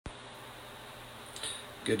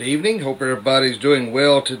Good evening. Hope everybody's doing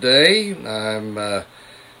well today. I'm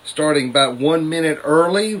starting about 1 minute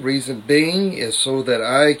early. Reason being is so that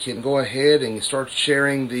I can go ahead and start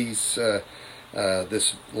sharing this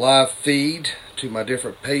live feed to my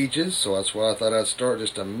different pages. So that's why I thought I'd start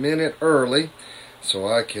just a minute early so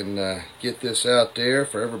I can get this out there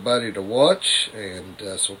for everybody to watch.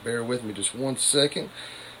 And so bear with me just 1 second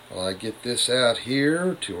while I get this out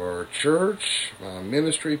here to our church, my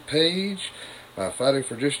ministry page, my Fighting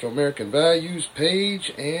for Traditional American Values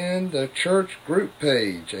page, and the church group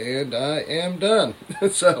page, and I am done.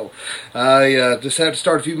 So I just had to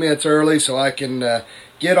start a few minutes early so I can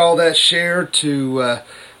get all that shared to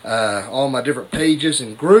all my different pages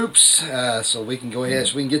and groups, so we can go ahead,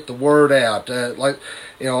 so we can get the word out.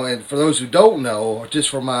 And for those who don't know, just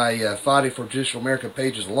for my Fighting for Traditional American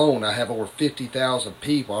pages alone, I have over 50,000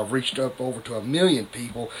 people. I've reached up over to 1 million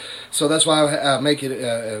people. So that's why I make it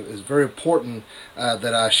it's very important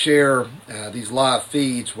that I share these live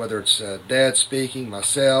feeds, whether it's Dad speaking,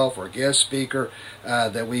 myself, or a guest speaker,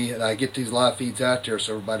 that I get these live feeds out there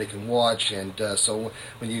so everybody can watch. And so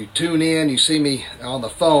when you tune in, you see me on the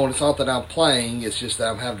phone. It's not that I'm playing; it's just that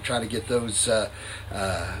I'm having to try to get those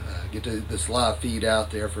this live feed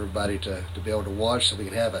out there for everybody to be able to watch, so we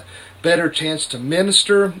can have a better chance to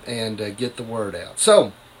minister and get the word out.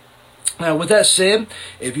 So, with that said,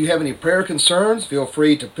 if you have any prayer concerns, feel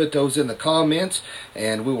free to put those in the comments,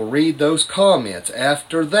 and we will read those comments.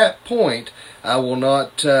 After that point, I will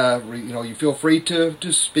not, you feel free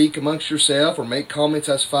to speak amongst yourself or make comments,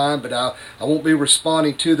 that's fine, but I won't be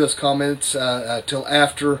responding to those comments till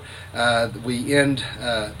after we end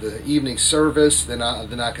the evening service. Then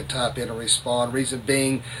I can type in and respond. Reason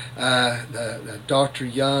being, Dr.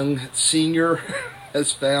 Young Sr.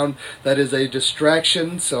 has found that is a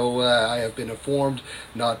distraction, so I have been informed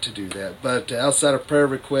not to do that. But outside of prayer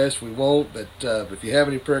requests, we won't. But if you have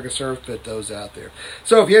any prayer concerns, put those out there.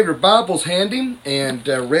 So if you have your Bibles handy and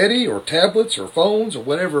ready, or tablets or phones or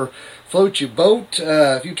whatever floats your boat,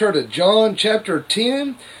 if you turn to John chapter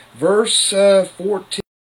 10, verse 14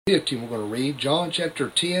 and 15, we're going to read John chapter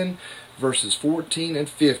 10, verses 14 and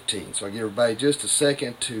 15. So I'll give everybody just a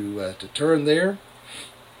second to turn there.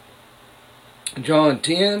 John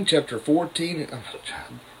chapter 10,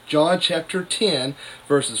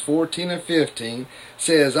 verses 14 and 15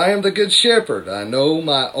 says, I am the good shepherd. I know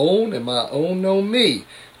my own, and my own know me,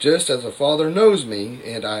 just as the Father knows me,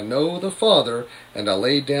 and I know the Father, and I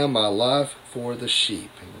lay down my life for the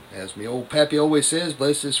sheep. And as my old pappy always says,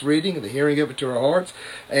 bless this reading and the hearing of it to our hearts.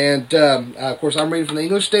 And of course, I'm reading from the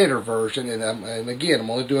English Standard Version, and again, I'm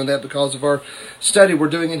only doing that because of our study we're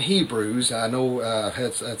doing in Hebrews. I know I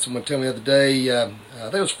had someone tell me the other day, I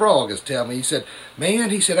think it was Frog, is telling me. He said, "Man,"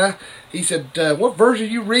 he said, "What version are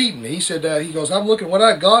you reading?" He said, he goes, "I'm looking at what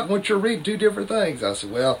I got and what you're reading, two different things." I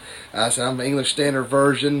said, I'm the English Standard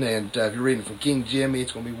Version, and if you're reading from King Jimmy,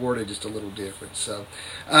 it's going to be worded just a little different. So,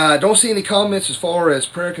 I don't see any comments as far as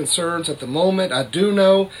prayer concerns at the moment. I do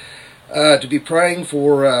know to be praying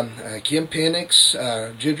for Kim Penix,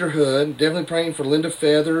 Ginger Hood, definitely praying for Linda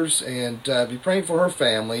Feathers, and be praying for her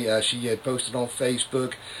family. She had posted on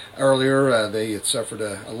Facebook earlier they had suffered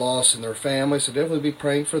a loss in their family, so definitely be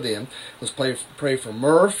praying for them. Let's pray for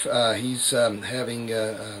Murph. He's having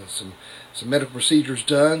some medical procedures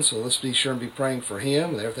done, so let's be sure and be praying for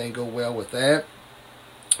him and everything go well with that.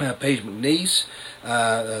 Paige McNeese,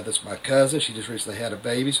 that's my cousin. She just recently had a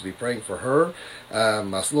baby, so be praying for her.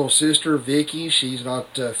 My little sister, Vicky, she's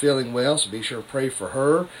not feeling well, so be sure to pray for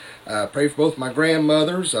her. Pray for both my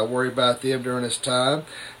grandmothers. I worry about them during this time.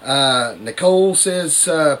 Nicole says,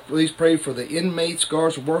 please pray for the inmates,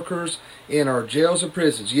 guards, and workers in our jails and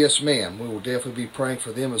prisons. Yes, ma'am. We will definitely be praying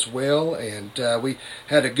for them as well. And we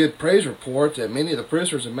had a good praise report that many of the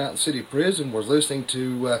prisoners in Mountain City Prison were listening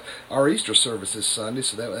to our Easter service this Sunday,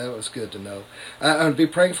 so that was good to know. I'll be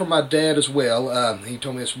praying for my dad as well. He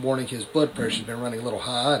told me this morning his blood pressure has been running a little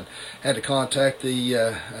high, and had to contact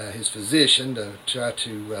his physician to try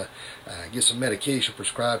to get some medication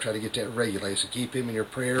prescribed, try to get that regulated. So keep him in your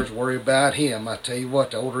prayers. Worry about him. I tell you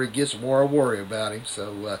what, the older he gets, the more I worry about him.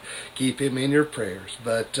 So keep him in your prayers.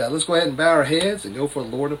 But let's go ahead and bow our heads and go for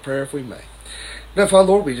the Lord in prayer if we may. Now, Father,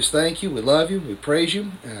 Lord, we just thank you. We love you. We praise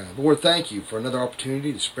you. Lord, thank you for another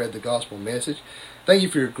opportunity to spread the gospel message. thank you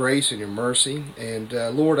for your grace and your mercy. And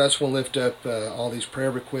Lord, I just want to lift up all these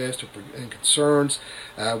prayer requests and concerns,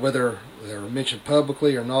 whether they're mentioned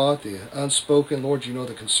publicly or not, the unspoken. Lord, you know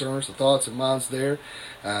the concerns, the thoughts and minds there.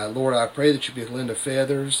 Lord, I pray that you be with Linda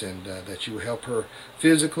Feathers and that you will help her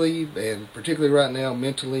physically and particularly right now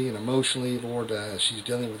mentally and emotionally. Lord, she's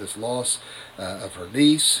dealing with this loss of her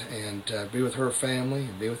niece, and be with her family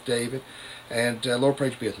and be with David. And Lord, pray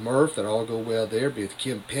to be with Murph, that all go well there. Be with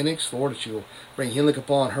Kim Penix, Lord, that you will bring healing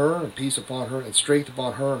upon her and peace upon her and strength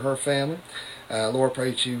upon her and her family. Lord,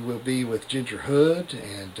 pray that you will be with Ginger Hood,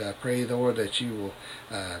 and pray, Lord, that you will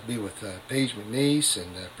be with Paige McNeese,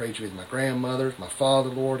 and pray that you be with my grandmother, my father,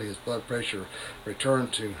 Lord, his blood pressure return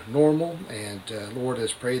to normal. And Lord, I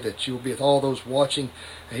just pray that you will be with all those watching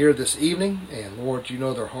here this evening. And Lord, you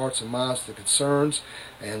know their hearts and minds, the concerns.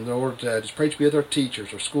 And Lord, just pray to be with our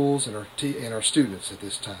teachers, our schools, and our students at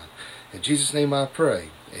this time. In Jesus' name I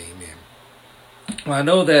pray. Amen. Well, I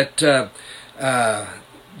know that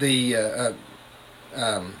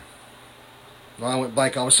well, I went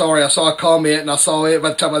blank. I'm sorry. I saw a comment and I saw it by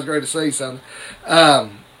the time I was ready to say something. I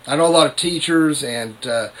know a lot of teachers and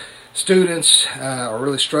students are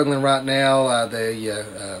really struggling right now.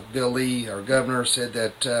 Bill Lee, our governor, said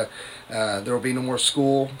that there will be no more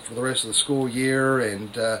school for the rest of the school year,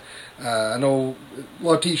 and I know a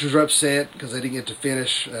lot of teachers are upset because they didn't get to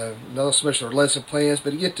finish another semester of lesson plans,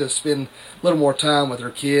 but to get to spend a little more time with their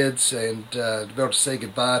kids and to be able to say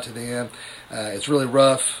goodbye to them. It's really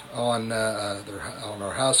rough on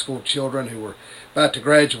our high school children who were about to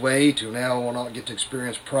graduate, who now will not get to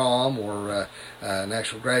experience prom or an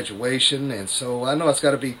actual graduation, and so I know it's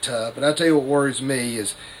got to be tough. But I tell you what worries me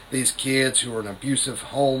is these kids who are in abusive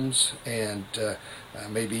homes and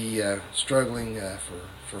maybe struggling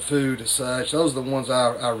for food and such. Those are the ones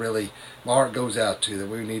I really, my heart goes out to, that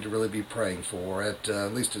we need to really be praying for. At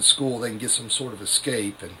least at school they can get some sort of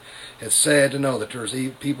escape, and it's sad to know that there's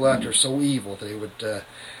people out there so evil that they would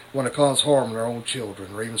want to cause harm to their own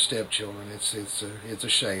children or even stepchildren. It's a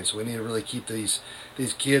shame. So we need to really keep these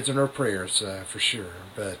kids in our prayers for sure.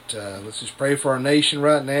 But let's just pray for our nation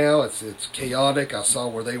right now. It's chaotic. I saw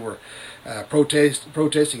where they were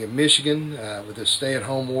protesting in Michigan with this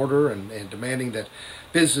stay-at-home order and demanding that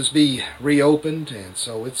business be reopened. And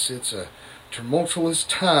so it's a tumultuous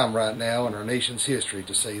time right now in our nation's history,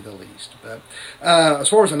 to say the least. But as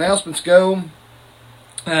far as announcements go,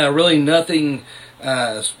 really nothing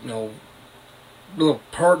real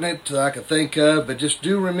pertinent that I could think of, but just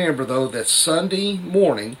do remember though that Sunday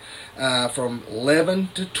morning from 11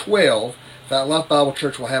 to 12, Fountain Life Bible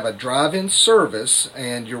Church will have a drive-in service,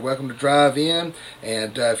 and you're welcome to drive in.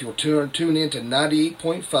 And if you'll tune in to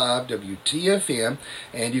 98.5 WTFM,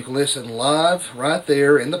 and you can listen live right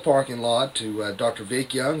there in the parking lot to Dr.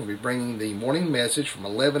 Vic Young. We'll be bringing the morning message from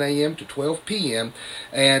 11 a.m. to 12 p.m.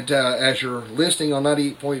 And as you're listening on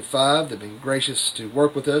 98.5, they've been gracious to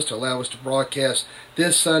work with us to allow us to broadcast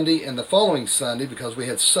this Sunday and the following Sunday, because we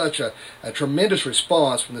had such a tremendous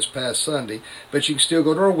response from this past Sunday. But you can still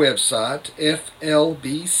go to our website,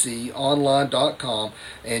 flbconline.com,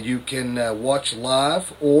 and you can watch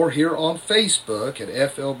live or here on Facebook at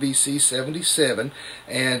FLBC77.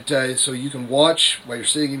 And so you can watch while you're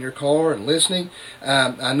sitting in your car and listening.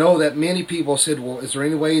 I know that many people said, well, is there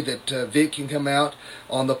any way that Vic can come out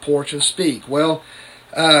on the porch and speak? Well,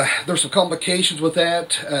 there's some complications with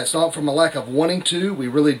that. It's not from a lack of wanting to. We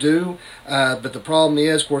really do. But the problem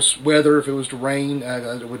is, of course, weather. If it was to rain,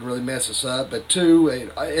 it would really mess us up. But two,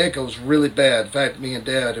 it echoes really bad. In fact, me and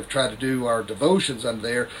Dad have tried to do our devotions under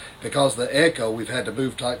there. Because of the echo, we've had to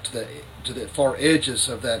move to the far edges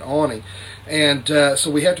of that awning. And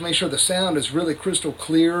so we have to make sure the sound is really crystal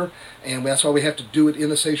clear, and that's why we have to do it in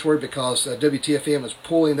the sanctuary, because WTFM is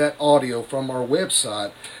pulling that audio from our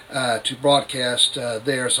website to broadcast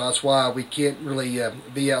there. So that's why we can't really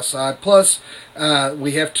be outside. Plus,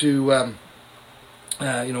 we have to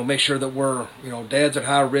make sure that we're, Dad's at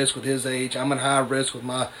high risk with his age. I'm at high risk with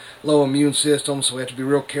my low immune system, so we have to be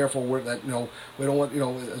real careful with that. We don't want,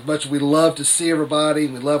 as much as we love to see everybody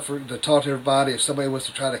and we love to talk to everybody, if somebody was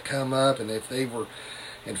to try to come up and if they were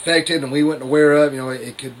infected and we weren't aware of,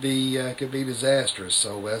 it could be disastrous.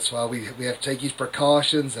 So that's why we have to take these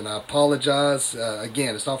precautions, and I apologize.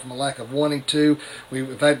 Again, it's not from a lack of wanting to.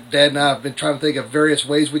 In fact, Dad and I have been trying to think of various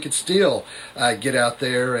ways we could still get out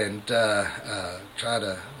there and try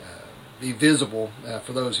to be visible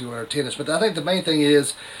for those who are attendance. But I think the main thing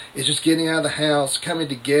is just getting out of the house, coming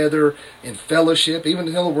together in fellowship.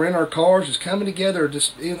 Even though we're in our cars, just coming together.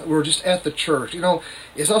 We're just at the church.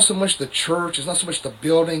 It's not so much the church. It's not so much the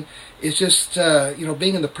building. It's just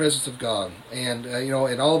being in the presence of God, and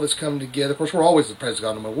and all of us coming together. Of course, we're always in the presence of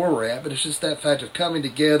God, no matter where we're at. But it's just that fact of coming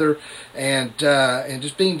together and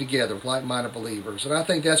just being together with like-minded believers. And I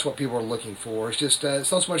think that's what people are looking for. It's just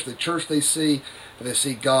it's not so much the church they see, but they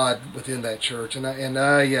see God within that church. And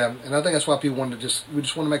I think that's why people we just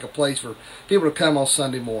want to make a place for people to come on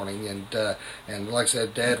Sunday morning. And like I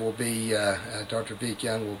said, Dad will be Dr. Vic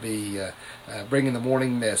Young will be bringing the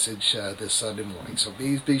morning message this Sunday morning. So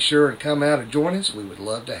be sure and come out and join us. We would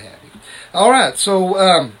love to have you. All right. So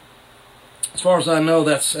as far as I know,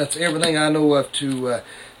 that's everything I know of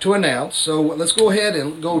to announce. So let's go ahead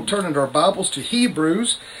and go turn into our Bibles to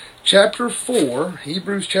Hebrews chapter 4.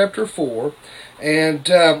 Hebrews chapter 4. And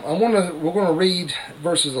we're going to read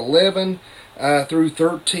verses 11 through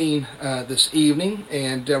 13 this evening,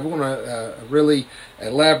 and we're going to really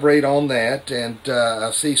elaborate on that. And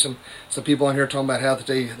I see some people on here talking about how that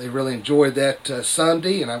they really enjoyed that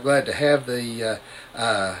Sunday, and I'm glad to have the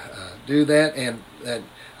do that. And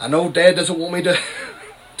I know Dad doesn't want me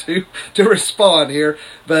to respond here,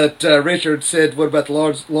 but Richard said, "What about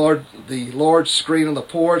the large screen on the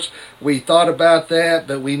porch?" We thought about that,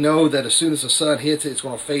 but we know that as soon as the sun hits it, it's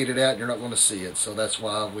going to fade it out, and you're not going to see it. So that's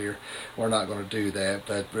why we're not going to do that.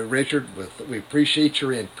 But Richard, we appreciate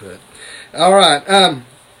your input. All right.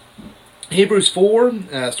 Hebrews 4,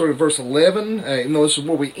 starting verse 11. Even though this is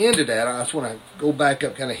where we ended at, I just want to go back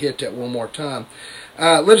up, kind of hit that one more time.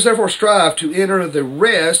 Let us therefore strive to enter the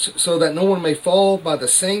rest, so that no one may fall by the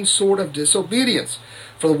same sort of disobedience.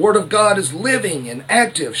 For the word of God is living and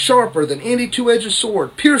active, sharper than any two-edged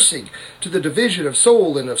sword, piercing to the division of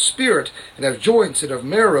soul and of spirit, and of joints and of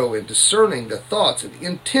marrow, and discerning the thoughts and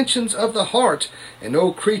intentions of the heart. And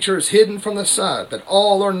no creature is hidden from the sight, but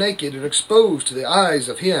all are naked and exposed to the eyes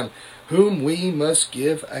of him whom we must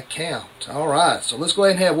give account. All right, so let's go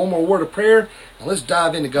ahead and have one more word of prayer, and let's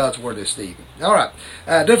dive into God's word this evening. All right,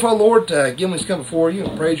 dear Father, Lord, again, we come before you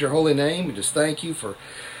and praise your holy name. We just thank you for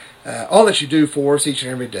all that you do for us each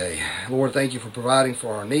and every day. Lord, thank you for providing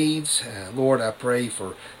for our needs. Lord, I pray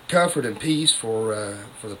for comfort and peace for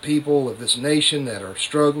the people of this nation that are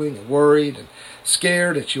struggling and worried and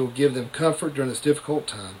scared, that you'll give them comfort during this difficult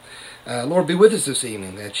time. Lord, be with us this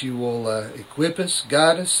evening, that you will equip us,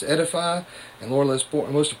 guide us, edify, and Lord,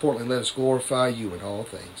 most importantly, let us glorify you in all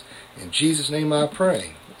things. In Jesus' name I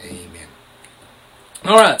pray. Amen.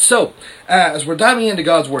 All right, so as we're diving into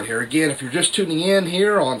God's Word here, again, if you're just tuning in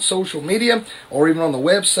here on social media or even on the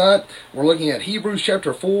website, we're looking at Hebrews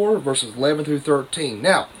chapter 4, verses 11 through 13.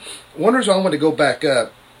 Now, one reason I want to go back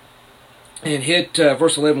up and hit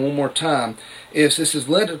verse 11 one more time is this is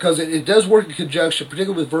led, because it does work in conjunction,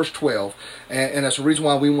 particularly with verse 12, and that's the reason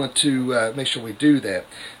why we want to make sure we do that.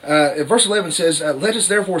 Verse 11 says, "Let us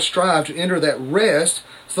therefore strive to enter that rest,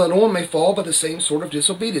 so that no one may fall by the same sort of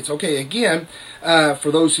disobedience." Okay, again, for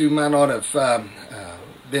those who might not have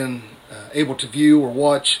been able to view or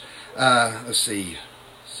watch, let's see,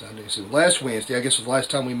 Sunday, so last Wednesday, I guess, was the last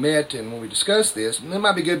time we met, and when we discussed this, and it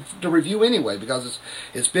might be good to review anyway, because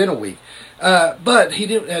it's been a week. But he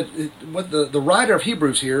didn't. What the writer of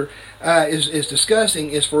Hebrews here is discussing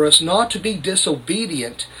is for us not to be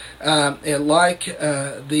disobedient, like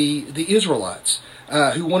the Israelites.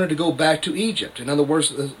 Who wanted to go back to Egypt. In other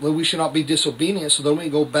words, we should not be disobedient, so then we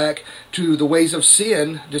go back to the ways of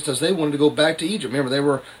sin, just as they wanted to go back to Egypt. Remember,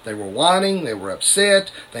 they were whining, they were upset,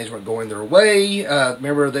 things weren't going their way.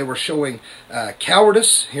 Remember, they were showing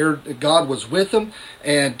cowardice. Here, God was with them,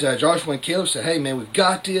 and Joshua and Caleb said, "Hey, man, we've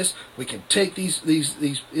got this. We can take these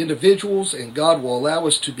individuals, and God will allow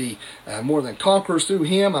us to be more than conquerors through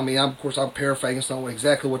Him." I mean, of course, I'm paraphrasing. It's not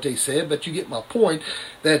exactly what they said, but you get my point.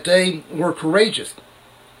 That they were courageous.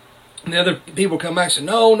 And the other people come back and say,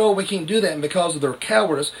 no, we can't do that. And because of their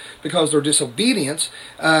cowardice, because of their disobedience,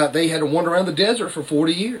 they had to wander around the desert for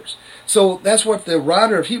 40 years. So that's what the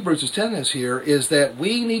writer of Hebrews is telling us here, is that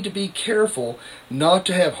we need to be careful not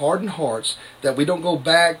to have hardened hearts, that we don't go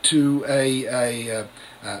back to a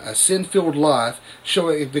sin-filled life,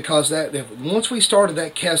 because once we started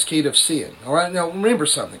that cascade of sin. All right, now remember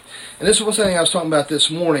something. And this was something I was talking about this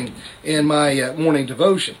morning in my morning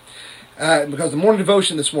devotion. Because the morning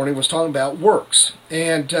devotion this morning was talking about works.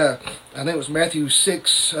 And I think it was Matthew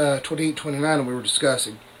 6, 28, 29 we were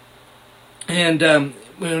discussing. And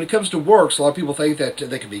when it comes to works, a lot of people think that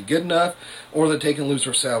they can be good enough or that they can lose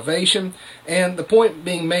their salvation. And the point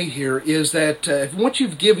being made here is that once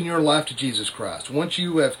you've given your life to Jesus Christ, once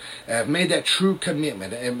you have made that true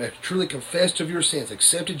commitment and have truly confessed of your sins,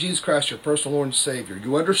 accepted Jesus Christ your personal Lord and Savior,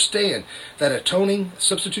 you understand that atoning,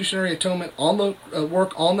 substitutionary atonement on the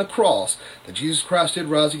work on the cross, that Jesus Christ did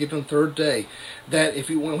rise again on the third day, that if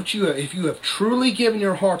you have truly given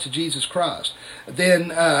your heart to Jesus Christ,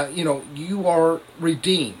 then you are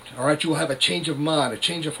redeemed. All right, you will have a change of mind, a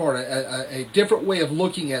change of heart, a different way of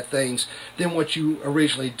looking at things than what you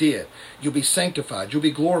originally did. You'll be sanctified. You'll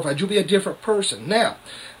be glorified. You'll be a different person. Now,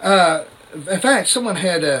 in fact, someone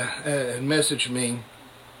had messaged me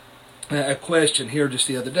a question here just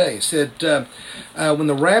the other day. It said, when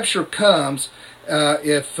the rapture comes,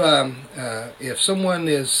 if someone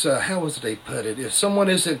is, how was it they put it? If someone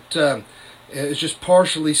is just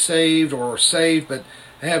partially saved or saved but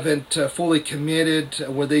haven't fully committed,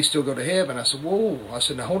 would they still go to heaven? I said, whoa. I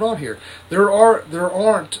said, now hold on here. There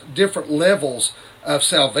aren't different levels of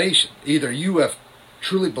salvation. Either you have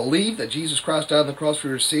truly believed that Jesus Christ died on the cross for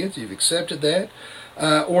your sins, you've accepted that,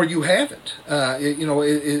 or you haven't.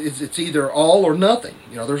 It's either all or nothing.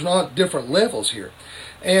 There's not different levels here.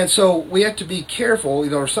 And so we have to be careful.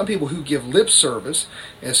 There are some people who give lip service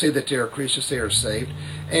and say that they are Christians, they are saved,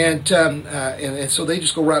 and so they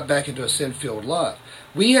just go right back into a sin-filled life.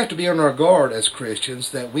 We have to be on our guard as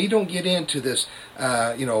Christians that we don't get into this,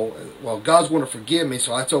 well, God's going to forgive me,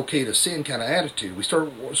 so it's okay to sin kind of attitude. We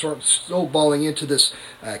start snowballing into this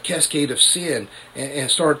cascade of sin, and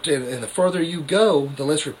the further you go, the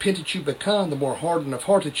less repentant you become, the more hardened of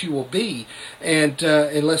heart that you will be, and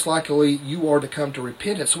less likely you are to come to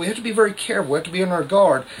repentance. So we have to be very careful. We have to be on our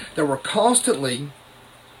guard that we're constantly,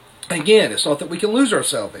 again, it's not that we can lose our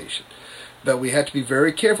salvation, but we have to be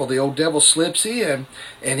very careful. The old devil slips in,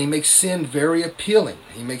 and he makes sin very appealing.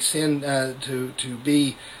 He makes sin to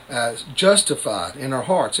be justified in our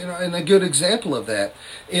hearts. And a good example of that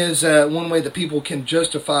is one way that people can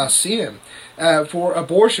justify sin. For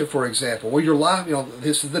abortion, for example, where your life,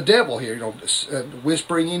 this is the devil here,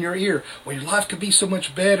 whispering in your ear, well, your life could be so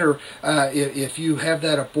much better if you have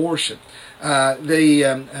that abortion.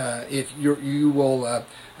 If you will.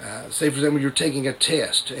 Say, for example, you're taking a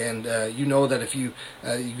test, and you know that if you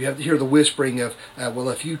have to hear the whispering of, well,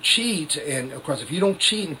 if you cheat, and of course, if you don't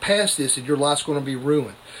cheat and pass this, then your life's going to be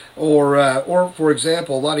ruined. Or for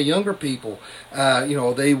example, a lot of younger people,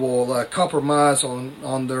 they will compromise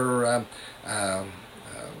on their, I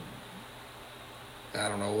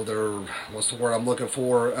don't know, what's the word I'm looking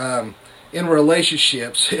for? In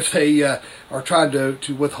relationships, if they are trying to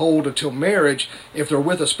withhold until marriage, if they're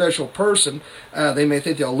with a special person, they may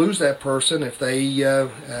think they'll lose that person if they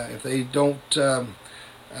don't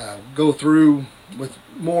go through with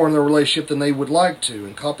more in their relationship than they would like to,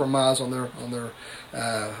 and compromise on their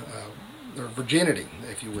virginity,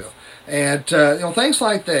 if you will. And things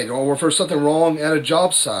like that. Or if there's something wrong at a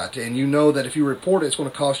job site, and you know that if you report it, it's going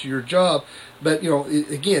to cost you your job. But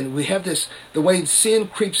again, we have the way sin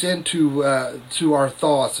creeps into to our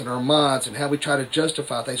thoughts and our minds, and how we try to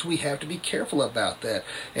justify things. We have to be careful about that,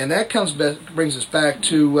 and that brings us back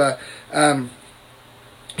to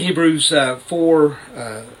Hebrews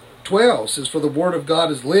 4:12 says, "For the word of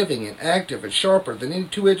God is living and active and sharper than any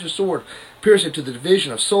two-edged sword, piercing to the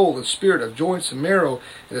division of soul and spirit, of joints and marrow,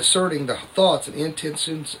 and ascertaining the thoughts and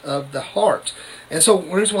intentions of the heart." And so,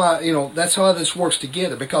 the reason why, that's how this works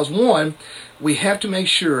together. Because one, we have to make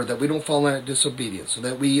sure that we don't fall into disobedience, so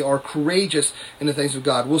that we are courageous in the things of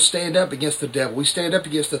God. We'll stand up against the devil. We stand up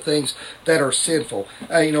against the things that are sinful.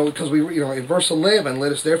 Because in verse 11,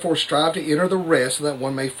 "Let us therefore strive to enter the rest, so that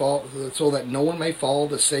no one may fall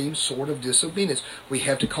the same sort of disobedience." We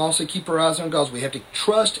have to constantly keep our eyes on God. We have to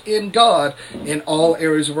trust in God in all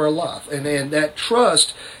areas of our life, and that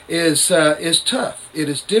trust is tough. It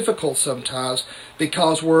is difficult sometimes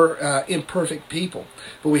because we're imperfect people.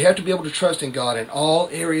 But we have to be able to trust in God in all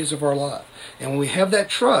areas of our life. And when we have that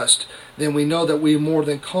trust, then we know that we are more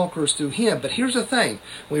than conquerors through Him. But here's the thing.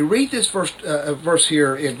 When we read this verse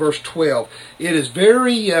here in verse 12, it is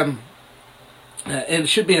very, and it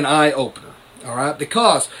should be an eye-opener. All right,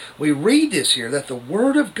 because we read this here, that the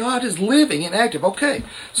Word of God is living and active. Okay,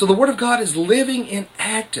 so the Word of God is living and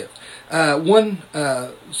active. One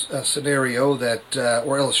scenario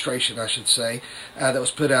or illustration, I should say, that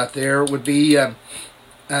was put out there would be,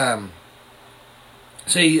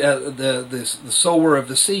 the sower of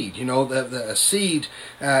the seed. The seed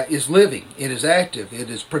is living, it is active, it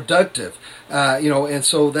is productive, and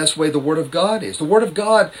so that's the way the Word of God is. The Word of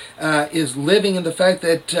God is living in the fact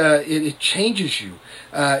that it changes you,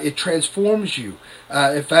 it transforms you,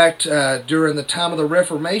 In fact, during the time of the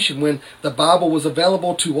Reformation, when the Bible was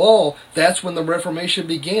available to all, that's when the Reformation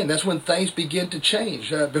began. That's when things began to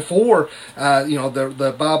change. Before,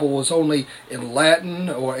 the Bible was only in Latin,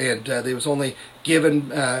 and there was only given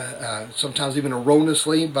sometimes even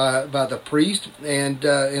erroneously by the priest, and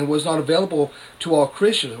was not available to all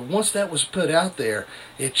Christians. Once that was put out there,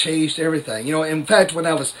 it changed everything. In fact, when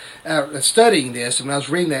I was studying this, and when I was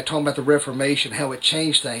reading that, talking about the Reformation, how it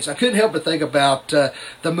changed things, I couldn't help but think about the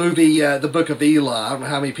movie The Book of Eli. I don't know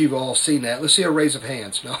how many people all seen that. Let's see a raise of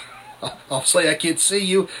hands. No. Obviously, I can't see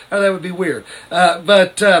you. Oh, that would be weird.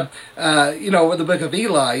 But in the Book of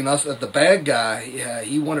Eli, the bad guy,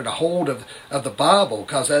 he wanted a hold of the Bible,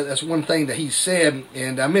 because that's one thing that he said,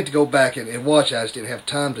 and I meant to go back and watch it. I just didn't have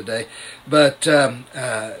time today. But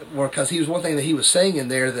because he was one thing that he was saying in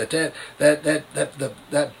there, that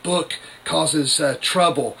book causes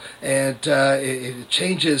trouble, and it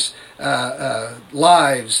changes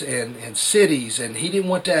lives and cities, and he didn't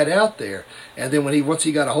want that out there. And then once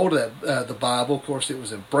he got a hold of the Bible, of course, it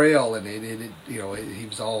was in Braille, and he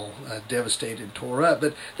was all devastated and tore up.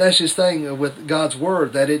 But that's his thing with God's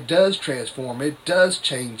Word, that it does transform, it does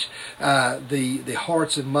change the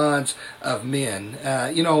hearts and minds of men.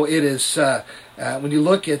 It is when you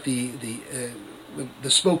look at the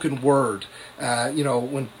spoken word,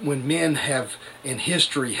 when men have in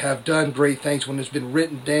history have done great things, when it's been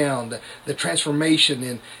written down, the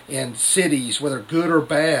transformation in cities, whether good or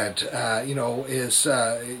bad, is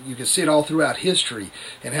you can see it all throughout history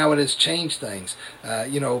and how it has changed things.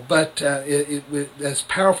 But as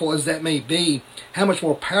powerful as that may be, how much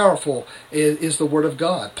more powerful is the Word of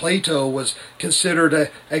God? Plato was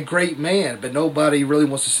considered a great man, but nobody really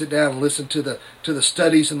wants to sit down and listen to the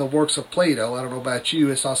studies and the works of Plato. I don't know about you;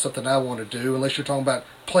 it's not something I want to do, unless you're talking about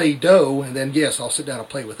Play-Doh, and then yes, I'll sit down and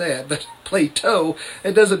play with that. But Plato,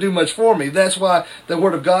 it doesn't do much for me. That's why the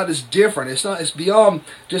Word of God is different. It's beyond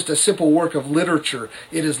just a simple work of literature.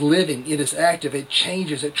 It is living, it is active, it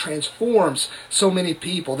changes, it transforms so many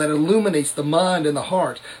people, that illuminates the mind and the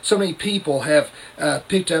heart. So many people have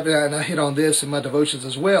picked up, and I hit on this in my devotions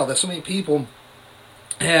as well, that so many people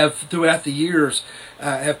have throughout the years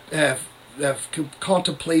have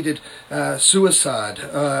contemplated suicide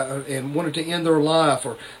and wanted to end their life,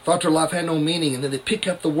 or thought their life had no meaning, and then they pick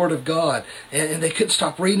up the Word of God, and they couldn't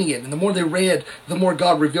stop reading it. And the more they read, the more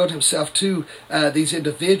God revealed Himself to these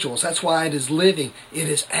individuals. That's why it is living, it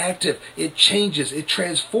is active, it changes, it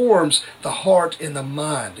transforms the heart and the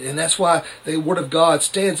mind. And that's why the Word of God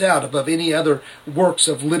stands out above any other works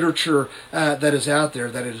of literature that is out there,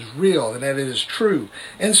 that it is real and that it is true.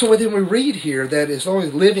 And so then we read here that it's only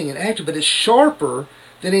living and active, but it's sharper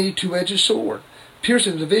than any two-edged sword,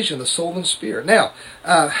 piercing the division of the soul and spirit. Now,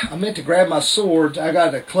 I meant to grab my swords. I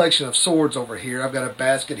got a collection of swords over here. I've got a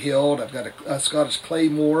basket hilt. I've got a Scottish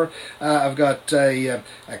claymore. I've got a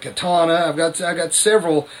katana. I've got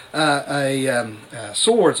several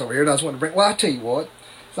swords over here. And I was wanting to bring. Well, I tell you what,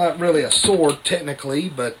 it's not really a sword technically,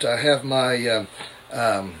 but I have my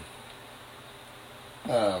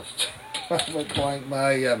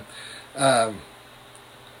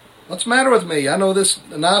what's the matter with me? I know this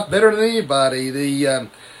knife better than anybody. He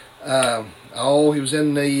was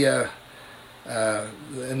in the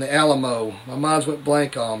Alamo. My mind went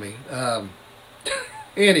blank on me.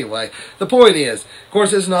 Anyway, the point is, of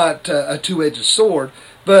course, it's not a two-edged sword,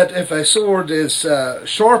 but if a sword is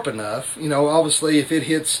sharp enough, obviously if it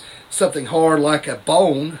hits something hard like a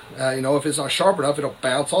bone, if it's not sharp enough, it'll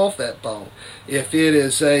bounce off that bone. If it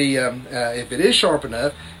is sharp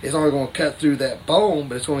enough, it's only going to cut through that bone,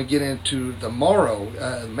 but it's going to get into the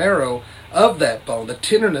marrow of that bone, the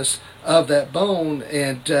tenderness of that bone,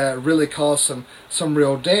 and really cause some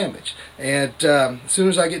real damage. And as soon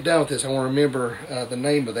as I get done with this, I want to remember the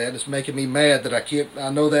name of that. It's making me mad that I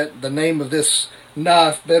know that the name of this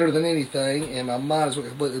knife better than anything, and my mind is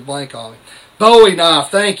completely blank on it. Bowie knife.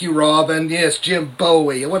 Thank you, Robin. Yes, Jim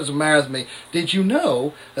Bowie. What does it matter with me? Did you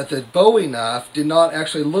know that the Bowie knife did not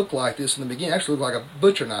actually look like this in the beginning? It actually looked like a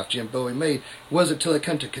butcher knife Jim Bowie made. It wasn't until it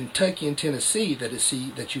came to Kentucky and Tennessee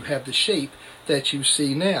that you have the shape that you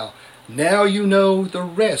see now. Now you know the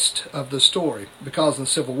rest of the story, because in the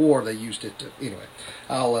Civil War they used it to, anyway.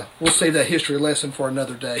 We'll save that history lesson for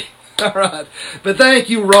another day. All right, but thank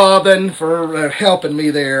you, Robin, for helping me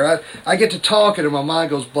there. I get to talking and my mind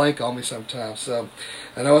goes blank on me sometimes. So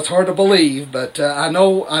I know it's hard to believe, but I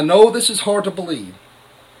know this is hard to believe.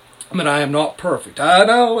 I mean, I am not perfect. I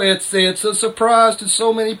know it's a surprise to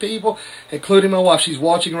so many people, including my wife. She's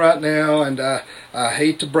watching right now, and I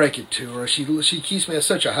hate to break it to her. She keeps me at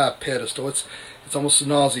such a high pedestal. It's It's almost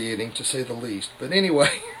nauseating, to say the least. But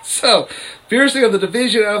anyway, so, piercing of the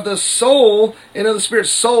division of the soul and of the spirit.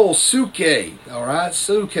 Soul, suke. All right,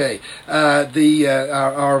 suke.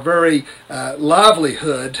 Our very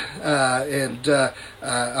livelihood and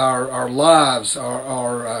our lives,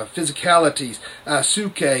 our physicalities.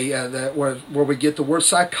 Suke, where we get the word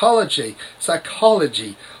psychology.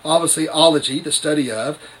 Psychology, obviously, ology, the study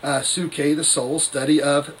of. Suke, the soul, study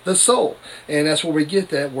of the soul. And that's where we get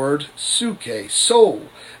that word suke, soul.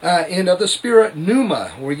 And of the spirit,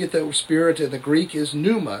 pneuma, where we get that spirit in the Greek is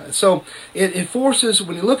pneuma. So it forces,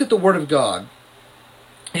 when you look at the Word of God,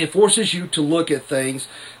 it forces you to look at things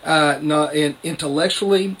not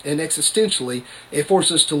intellectually and existentially. It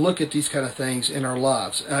forces us to look at these kind of things in our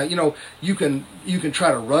lives. You can try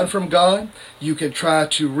to run from God. You can try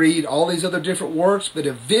to read all these other different works, but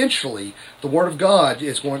eventually the Word of God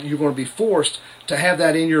you're going to be forced to have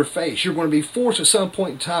that in your face. You're going to be forced at some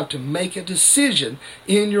point in time to make a decision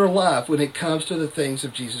in your life when it comes to the things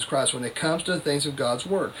of Jesus Christ, when it comes to the things of God's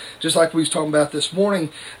Word. Just like we was talking about this morning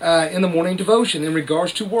in the morning devotion in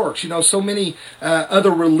regards to works. So many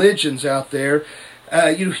other religions out there.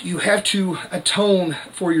 You have to atone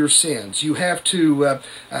for your sins. You have to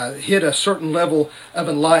hit a certain level of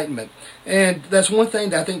enlightenment. And that's one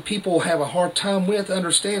thing that I think people have a hard time with,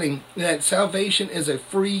 understanding that salvation is a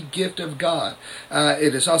free gift of God.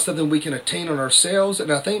 It is not something we can attain on ourselves.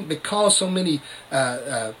 And I think because so many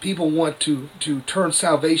people want to turn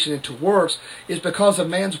salvation into works, is because of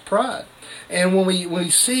man's pride. And when we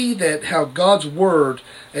see that how God's Word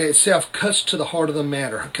itself cuts to the heart of the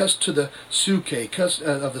matter, cuts to the suke, cuts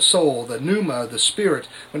of the soul, the pneuma, the spirit,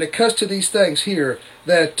 when it cuts to these things here,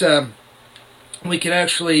 that we can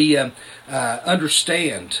actually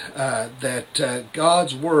understand that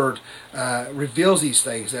God's Word reveals these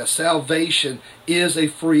things, that salvation is a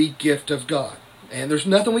free gift of God. And there's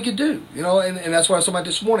nothing we can do, and that's why I was talking about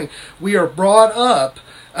this morning. We are brought up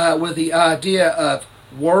with the idea of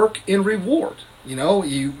work and reward.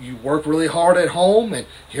 You work really hard at home, and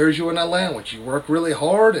here's you an allowance. You work really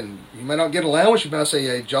hard, and you may not get an allowance. You might say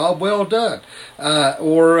a job well done,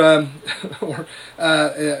 or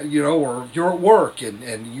you're at work,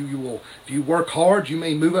 and you will, if you work hard, you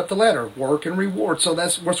may move up the ladder. Work and reward. So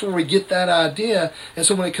that's where we get that idea. And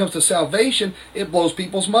so when it comes to salvation, it blows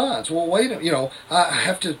people's minds. Well, wait a minute. I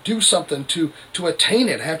have to do something to attain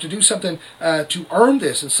it. I have to do something to earn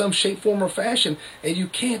this in some shape, form, or fashion, and you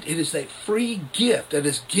can't. It is that free gift that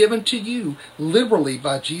is given to you liberally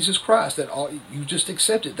by Jesus Christ, that you just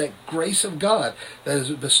accept it, that grace of God that is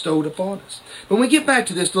bestowed upon us. But when we get back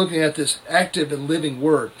to this, looking at this active and living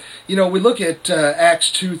Word, we look at Acts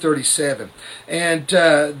 2:37, and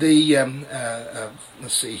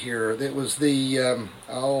let's see here, it was the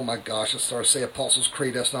oh my gosh, I started to say Apostles'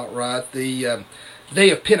 Creed, that's not right, the day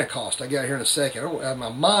of Pentecost. I got here in a second. My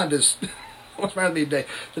mind is what's matter with me today?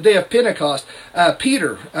 The day of Pentecost.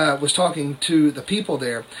 Peter was talking to the people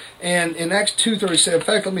there, and in Acts 2:37. In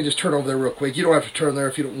fact, let me just turn over there real quick. You don't have to turn there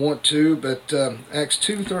if you don't want to, but Acts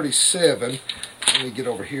 2:37. Let me get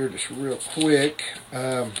over here just real quick.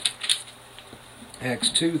 Acts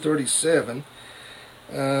 2:37.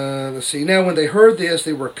 Let's see. Now, when they heard this,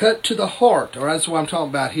 they were cut to the heart. All right, that's what I'm talking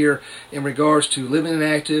about here in regards to living and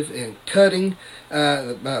active and cutting,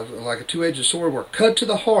 like a two-edged sword. Were cut to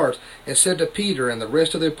the heart, and said to Peter and the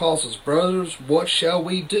rest of the apostles, "Brothers, what shall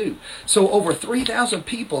we do?" So, over 3,000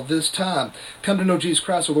 people this time come to know Jesus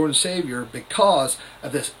Christ, the Lord and Savior, because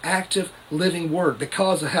of this active, living Word,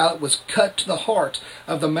 because of how it was cut to the heart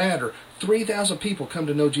of the matter. 3,000 people come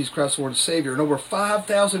to know Jesus Christ, Lord and Savior, and over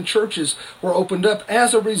 5,000 churches were opened up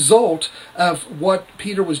as a result of what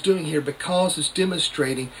Peter was doing here, because it's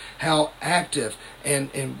demonstrating how active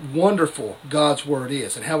and wonderful God's Word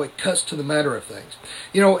is, and how it cuts to the matter of things.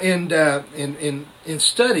 In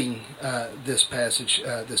studying this passage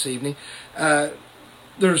this evening,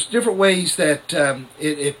 there's different ways that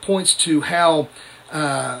it points to how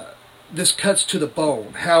this cuts to the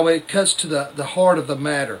bone, how it cuts to the heart of the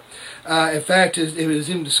matter. In fact, it was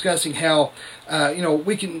even discussing how,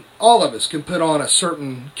 all of us can put on a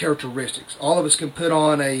certain characteristics. All of us can put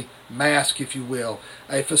on a mask, if you will,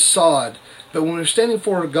 a facade. But when we're standing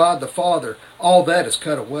for God the Father, all that is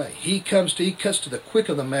cut away. He cuts to the quick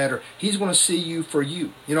of the matter. He's going to see you for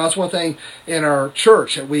you. That's one thing in our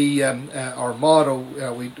church that we, our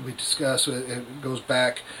motto we discuss. It goes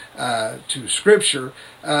back to Scripture,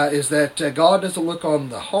 is that God doesn't look on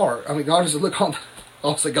the heart. God doesn't look on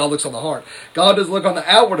Also, God looks on the heart. God doesn't look on the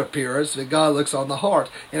outward appearance, but God looks on the heart.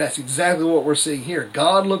 And that's exactly what we're seeing here.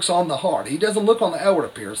 God looks on the heart. He doesn't look on the outward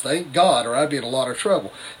appearance. Thank God, or I'd be in a lot of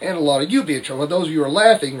trouble. And a lot of you be in trouble. Those of you who are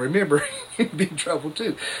laughing, remember, you'd be in trouble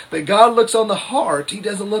too. But God looks on the heart. He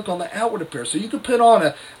doesn't look on the outward appearance. So you can put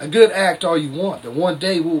on a good act all you want, but one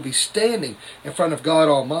day we will be standing in front of God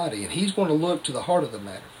Almighty, and He's going to look to the heart of the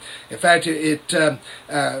matter. In fact, it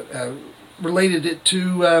related it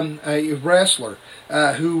to a wrestler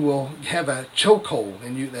who will have a chokehold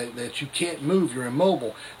and that you can't move, you're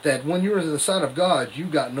immobile, that when you're in the sight of God, you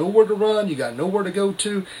got nowhere to run, you got nowhere to go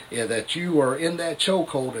to, that you are in that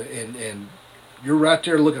chokehold and you're right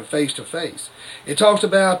there looking face to face. It talks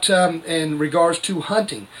about in regards to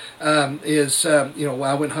hunting. I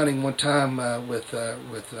went hunting one time with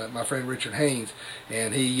my friend Richard Haynes,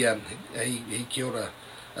 and he killed a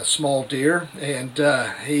small deer, and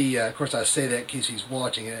of course I say that because he's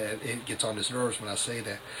watching, it gets on his nerves when I say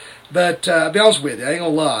that. But I'll be honest with you, I ain't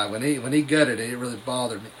gonna lie, when he gutted it, it really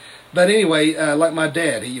bothered me. But anyway, like my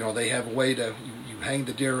dad, they have a way to, you hang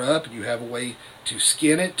the deer up, and you have a way to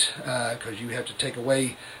skin it, because you have to take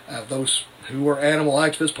away those who are animal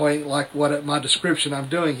activists, point like what my description I'm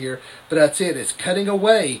doing here. But that's it, it's cutting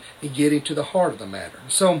away and getting to the heart of the matter.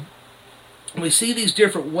 So we see these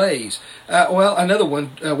different ways. Another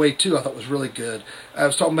one way too I thought was really good. I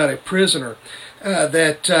was talking about a prisoner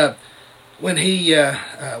that when he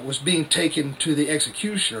was being taken to the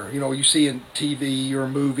executioner, you see in TV or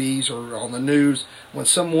movies or on the news, when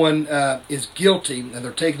someone is guilty and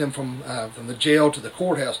they're taking them from the jail to the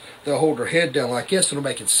courthouse, they'll hold their head down like this so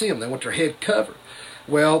nobody can see them. They want their head covered.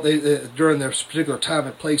 Well, during this particular time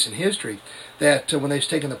and place in history, that when they was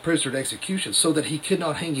taking the prisoner to execution, so that he could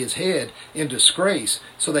not hang his head in disgrace,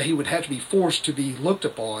 so that he would have to be forced to be looked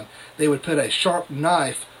upon, they would put a sharp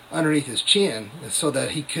knife underneath his chin so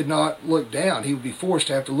that he could not look down. He would be forced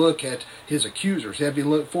to have to look at his accusers. He'd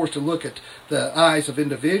be forced to look at the eyes of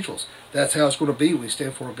individuals. That's how it's going to be when we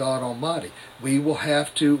stand for God Almighty. We will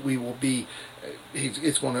have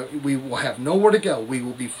nowhere to go. We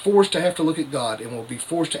will be forced to have to look at God, and we'll be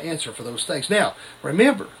forced to answer for those things. Now,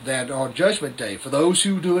 remember that on Judgment Day, for those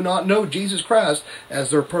who do not know Jesus Christ as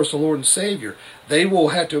their personal Lord and Savior, they will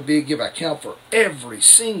have to give account for every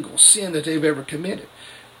single sin that they've ever committed.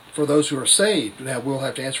 For those who are saved, now we'll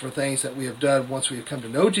have to answer for things that we have done once we have come to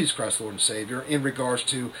know Jesus Christ, Lord and Savior, in regards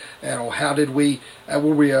to, how did we,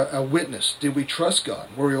 were we a witness? Did we trust God?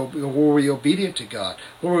 Were we obedient to God?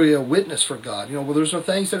 Were we a witness for God? There's no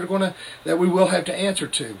things that we will have to answer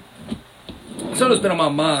to. Something's been on my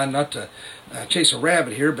mind, not to chase a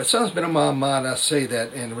rabbit here, but something's been on my mind, I say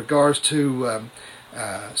that, in regards to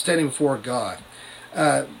standing before God.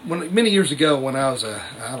 Many years ago, when I was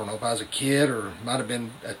I don't know if I was a kid or might have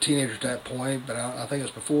been a teenager at that point, but I think it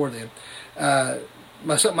was before then.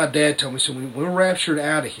 Something my dad told me, so when we're raptured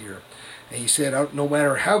out of here, and he said, no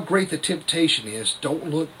matter how great the temptation is, don't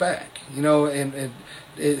look back. And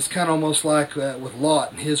it's kind of almost like with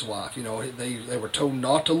Lot and his wife. They were told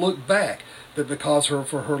not to look back, but because for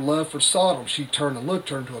her love for Sodom, she turned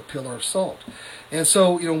to a pillar of salt. And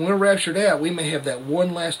so, when we're raptured out, we may have that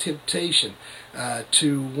one last temptation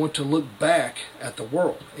to want to look back at the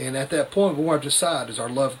world. And at that point, we want to decide, is our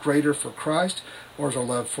love greater for Christ or is our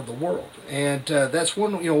love for the world? And that's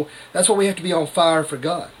that's why we have to be on fire for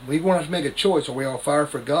God. We want to have to make a choice. Are we on fire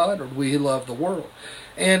for God or do we love the world?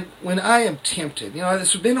 And when I am tempted,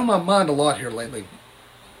 this has been on my mind a lot here lately.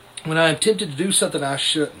 When I am tempted to do something I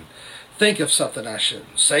shouldn't, think of something I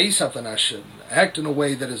shouldn't, say something I shouldn't, act in a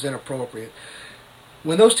way that is inappropriate,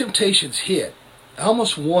 when those temptations hit, I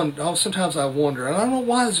almost wonder, sometimes I wonder, and I don't know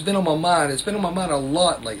why it's been on my mind, it's been on my mind a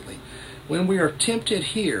lot lately. When we are tempted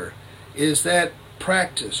here, is that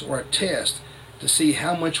practice or a test to see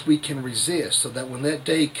how much we can resist, so that when that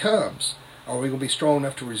day comes, are we going to be strong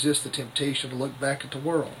enough to resist the temptation to look back at the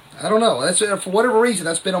world? I don't know. That's for whatever reason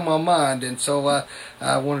that's been on my mind, and so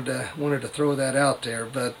I wanted to throw that out there.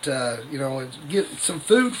 But get some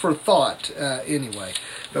food for thought anyway.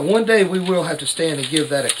 But one day we will have to stand and give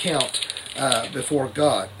that account before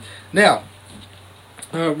God. Now,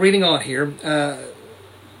 reading on here.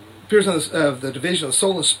 Appears on the division of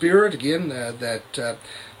soul and spirit, again, that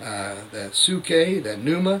suke, that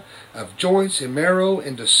pneuma, of joints and marrow,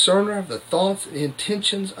 and discerner of the thoughts and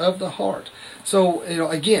intentions of the heart. So,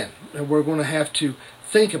 again, we're going to have to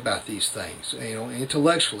think about these things,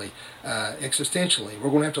 intellectually, existentially. We're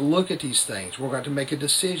going to have to look at these things. We're going to have to make a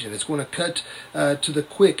decision. It's going to cut to the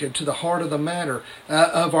quick and to the heart of the matter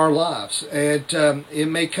of our lives. And it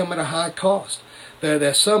may come at a high cost. that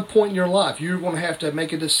at some point in your life, you're going to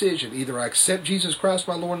make a decision. Either I accept Jesus Christ,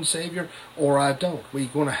 my Lord and Savior, or I don't. We're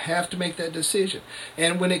going to have to make that decision.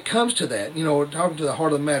 And when it comes to that, talking to the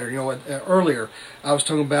heart of the matter, earlier I was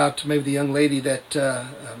talking about maybe the young lady that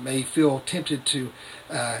may feel tempted to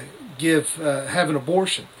have an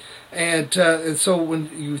abortion. And so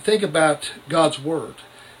when you think about God's Word,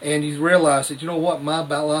 and you realize that, my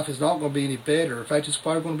life is not going to be any better. In fact, it's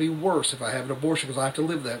probably going to be worse if I have an abortion, because I have to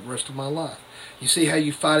live that the rest of my life. You see how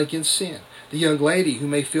you fight against sin. The young lady who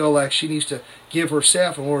may feel like she needs to give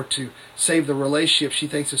herself in order to save the relationship she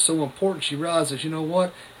thinks is so important, she realizes,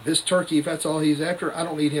 this turkey, if that's all he's after, I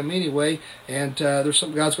don't need him anyway, and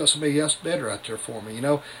God's got somebody else better out there for me.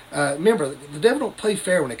 Remember, the devil don't play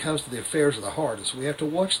fair when it comes to the affairs of the heart, and so we have to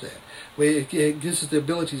watch that. It gives us the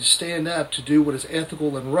ability to stand up to do what is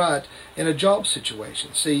ethical and right in a job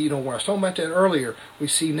situation. See, when I was talking about that earlier, we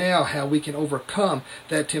see now how we can overcome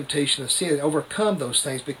that temptation of sin, overcome those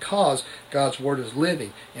things, because God's Word is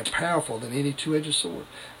living and powerful than any two-edged sword.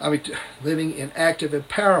 Living and active and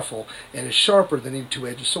powerful, and is sharper than any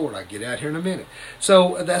two-edged sword. I'll get out here in a minute.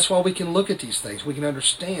 So that's why we can look at these things. We can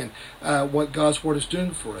understand what God's Word is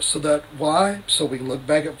doing for us. Why? So we can look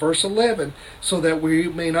back at verse 11, so that we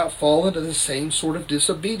may not fall into the same sort of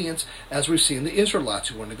disobedience as we've seen the Israelites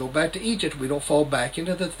who want to go back to Egypt. We don't fall back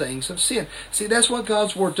into the things of sin. See, that's what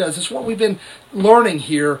God's Word does. It's what we've been learning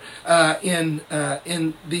here in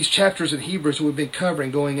these chapters in Hebrews we've been covering,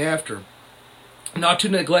 going after. Not to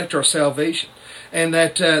neglect our salvation, and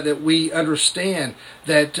that we understand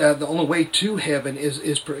that the only way to heaven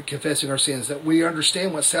is confessing our sins, that we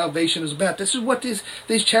understand what salvation is about. This is what these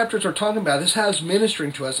chapters are talking about. This is how it's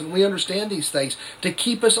ministering to us, and we understand these things to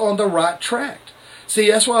keep us on the right track.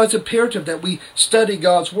 See, that's why it's imperative that we study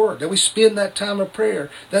God's Word, that we spend that time of prayer.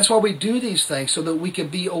 That's why we do these things, so that we can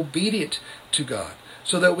be obedient to God,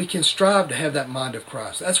 so that we can strive to have that mind of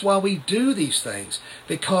Christ. That's why we do these things,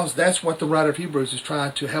 because that's what the writer of Hebrews is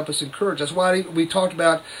trying to help us encourage. That's why we talked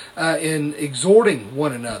about in exhorting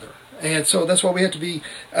one another. And so that's why we have to be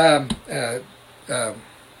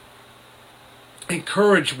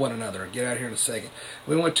encourage one another. I'll get out here in a second.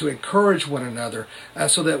 We want to encourage one another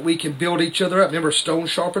so that we can build each other up. Remember, stone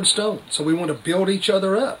sharpens stone. So we want to build each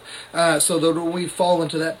other up so that we fall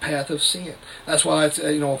into that path of sin. That's why it's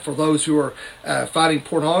for those who are fighting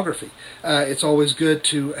pornography, it's always good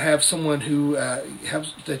to have someone who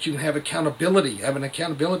that you can have accountability, have an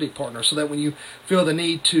accountability partner, so that when you feel the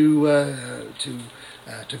need to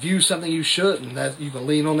view something you shouldn't, that you can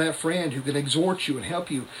lean on that friend who can exhort you and help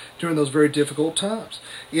you during those very difficult times.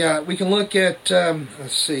 Yeah, we can look at,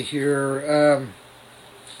 let's see here,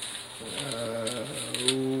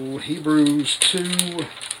 Hebrews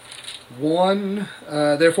 2:1.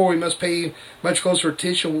 Therefore we must pay much closer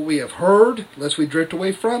attention to what we have heard, lest we drift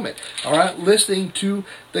away from it. All right, listening to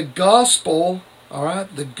the gospel, all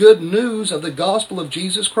right, the good news of the gospel of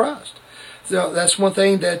Jesus Christ. So that's one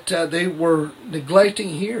thing that they were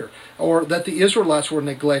neglecting here, or that the Israelites were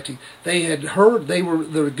neglecting. They had heard,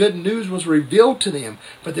 the good news was revealed to them,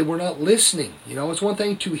 but they were not listening. It's one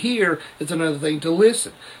thing to hear, it's another thing to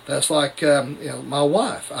listen. That's like my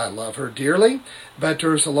wife. I love her dearly, but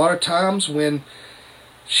there's a lot of times when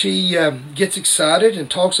she gets excited and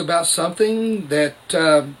talks about something that,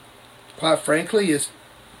 quite frankly,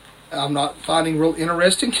 I'm not finding real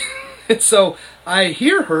interesting. And so I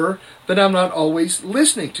hear her, but I'm not always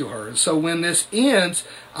listening to her. And so when this ends,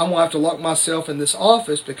 I'm going to have to lock myself in this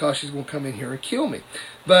office, because she's going to come in here and kill me.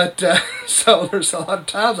 But so there's a lot of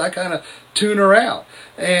times I kind of tune her out.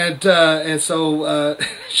 And so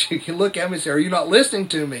she can look at me and say, "Are you not listening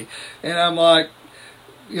to me?" And I'm like,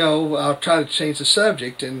 I'll try to change the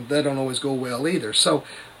subject, and that don't always go well either. So,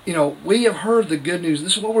 we have heard the good news.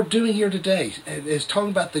 This is what we're doing here today, is talking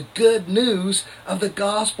about the good news of the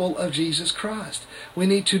gospel of Jesus Christ. We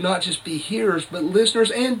need to not just be hearers, but listeners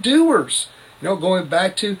and doers. Going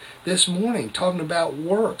back to this morning, talking about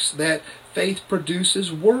works, that faith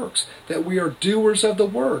produces works, that we are doers of the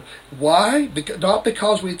word. Why? Not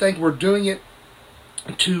because we think we're doing it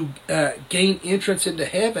to gain entrance into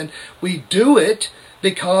heaven. We do it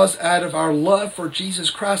because out of our love for Jesus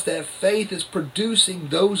Christ, that faith is producing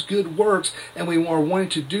those good works, and we are wanting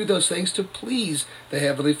to do those things to please the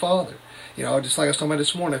Heavenly Father. Just like I was talking about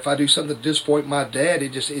this morning, if I do something to disappoint my dad,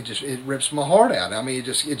 it rips my heart out. It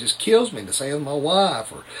just kills me. The same with my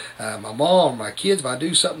wife or my mom or my kids. If I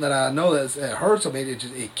do something that I know that hurts them,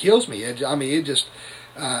 it kills me.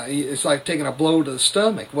 it's like taking a blow to the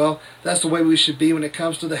stomach. Well, that's the way we should be when it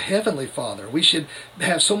comes to the Heavenly Father. We should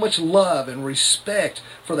have so much love and respect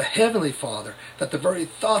for the Heavenly Father that the very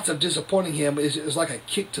thoughts of disappointing Him is like a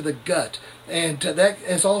kick to the gut. And that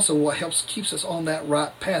is also what keeps us on that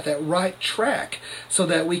right path, that right track, so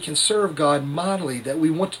that we can serve God mightily, that we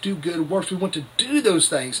want to do good works. We want to do those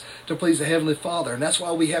things to please the Heavenly Father. And that's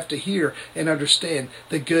why we have to hear and understand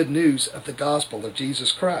the good news of the gospel of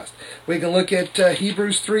Jesus Christ. We can look at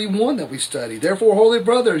Hebrews 3:1 that we study. Therefore, holy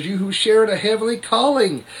brothers, you who share in a heavenly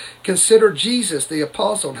calling, consider Jesus, the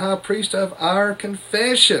apostle and high priest of our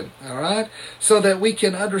confession. All right? So that we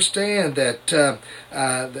can understand that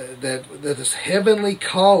that this heavenly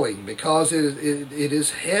calling, because it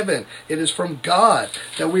is heaven, it is from God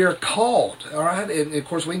that we are called. All right? And of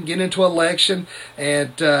course, we can get into election,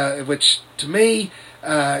 and which to me,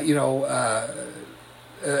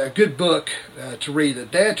 a good book to read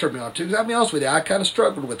that Dad turned me on to, because I'll be honest with you, I kind of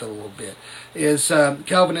struggled with it a little bit, is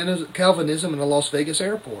Calvinism in the Las Vegas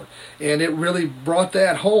airport. And it really brought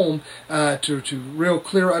that home to real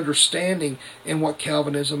clear understanding in what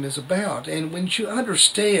Calvinism is about. And when you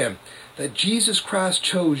understand that Jesus Christ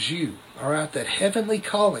chose you, all right, that heavenly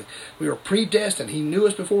calling, we were predestined. He knew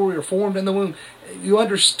us before we were formed in the womb. You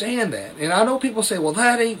understand that. And I know people say, well,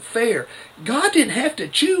 that ain't fair. God didn't have to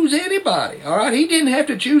choose anybody, all right? He didn't have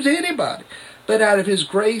to choose anybody. But out of His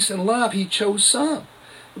grace and love, He chose some.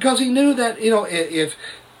 Because He knew that,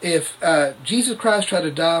 if Jesus Christ tried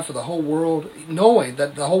to die for the whole world, knowing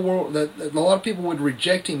that the whole world, that a lot of people would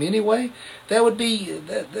reject Him anyway, that would be,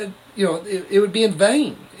 it would be in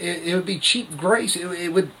vain. It would be cheap grace.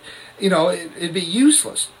 It would, it'd be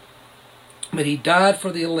useless. But He died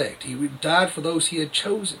for the elect. He died for those He had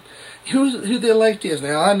chosen. Who the elect is.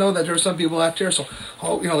 Now, I know that there are some people out there, so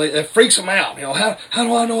it freaks them out. How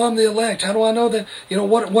do I know I'm the elect? How do I know that,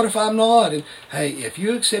 what if I'm not? And hey, if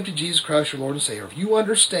you accepted Jesus Christ, your Lord and Savior, if you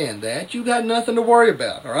understand that, you got nothing to worry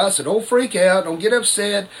about. All right, so don't freak out, don't get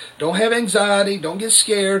upset, don't have anxiety, don't get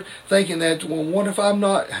scared, thinking that, well, what if I'm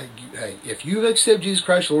not? Hey, if you accept Jesus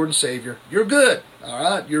Christ, your Lord and Savior, you're good. All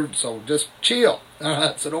right, so just chill. All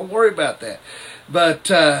right, so don't worry about that. But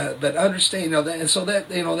understand, that, and so that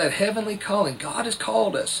that heavenly calling, God has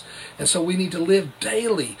called us, and so we need to live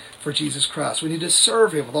daily for Jesus Christ. We need to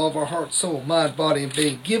serve Him with all of our heart, soul, mind, body, and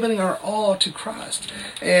being, giving our all to Christ.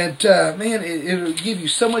 And it'll give you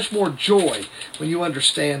so much more joy when you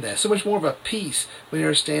understand that, so much more of a peace when you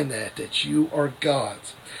understand that you are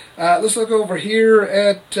God's. Let's look over here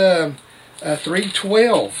at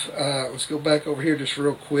 3:12. Let's go back over here just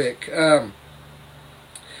real quick.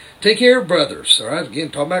 Take care, brothers. All right, again,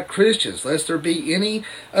 talking about Christians. Lest there be any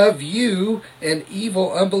of you an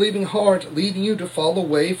evil, unbelieving heart leading you to fall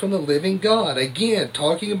away from the living God. Again,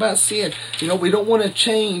 talking about sin. We don't want to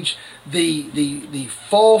change the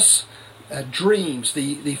false dreams,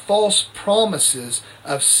 the false promises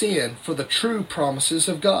of sin for the true promises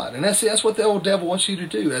of God. And that's what the old devil wants you to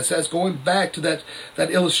do. That's going back to that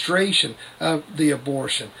illustration of the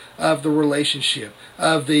abortion, of the relationship,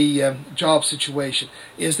 of the job situation,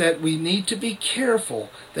 is that we need to be careful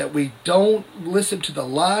that we don't listen to the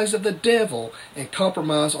lies of the devil and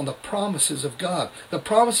compromise on the promises of God. The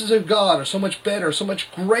promises of God are so much better, so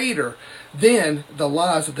much greater than the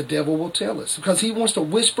lies that the devil will tell us, because he wants to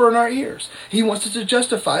whisper in our ears. He wants us to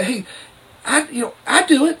justify, hey, I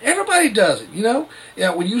do it. Everybody does it.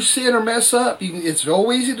 When you sin or mess up, it's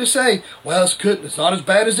so easy to say, well, it's not as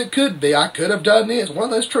bad as it could be. I could have done this. Well,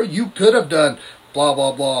 that's true. You could have done blah,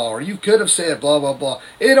 blah, blah, or you could have said blah, blah, blah.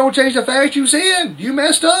 It don't change the fact you sinned. You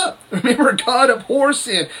messed up. Remember, God abhors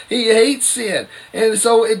sin. He hates sin. And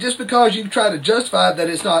so just because you try to justify that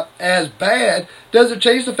it's not as bad doesn't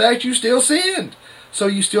change the fact you still sinned. So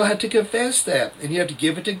you still have to confess that, and you have to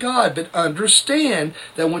give it to God. But understand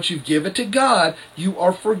that once you give it to God, you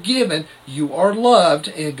are forgiven, you are loved,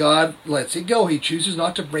 and God lets it go. He chooses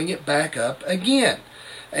not to bring it back up again.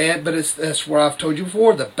 But that's where I've told you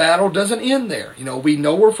before, the battle doesn't end there. We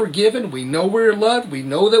know we're forgiven, we know we're loved, we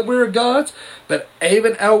know that we're God's, but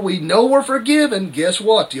even though we know we're forgiven, guess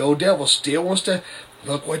what? The old devil still wants to,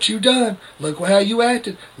 look what you done, look how you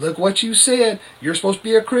acted, look what you said, you're supposed to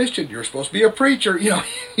be a Christian, you're supposed to be a preacher, you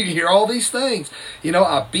hear all these things.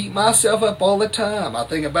 I beat myself up all the time. I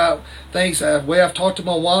think about things, the way I've talked to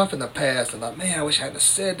my wife in the past, and I'm like, man, I wish I hadn't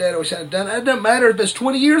said that, I wish I hadn't done that. It doesn't matter if it's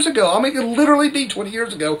 20 years ago. It could literally be 20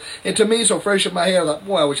 years ago, and to me, it's so fresh in my head, I'm like,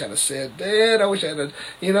 boy, I wish I hadn't said that, I wish I hadn't,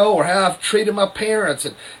 or how I've treated my parents,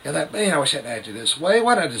 and that, man, I wish I hadn't acted this way.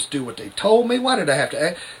 Why did I just do what they told me? Why did I have to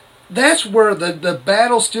act? That's where the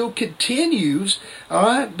battle still continues, all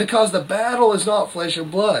right? Because the battle is not flesh and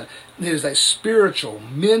blood. a spiritual,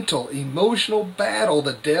 mental, emotional battle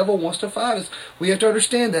the devil wants to fight us. We have to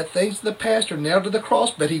understand that things in the past are nailed to the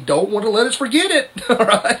cross, but he don't want to let us forget it. All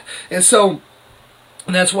right, and so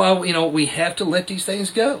that's why we have to let these things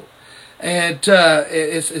go. And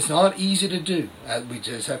it's not easy to do. We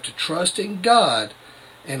just have to trust in God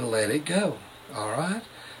and let it go. All right?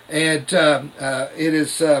 And it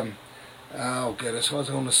is, oh goodness, what was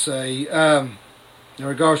I going to say? In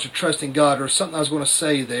regards to trusting God, or something I was going to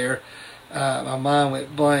say there, my mind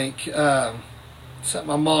went blank. Something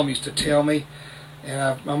my mom used to tell me,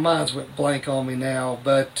 and my mind's went blank on me now,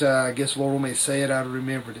 but I guess Lord will may say it, I'd have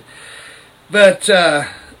remembered it. But,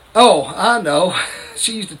 oh, I know.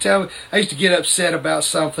 She used to tell me, I used to get upset about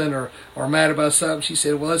something or mad about something. She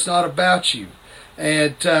said, well, it's not about you.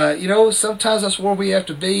 And, sometimes that's where we have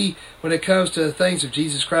to be when it comes to the things of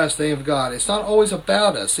Jesus Christ, the name of God. It's not always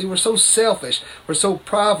about us. See, we're so selfish. We're so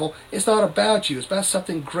prideful. It's not about you. It's about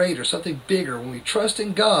something greater, something bigger. When we trust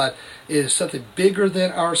in God, it is something bigger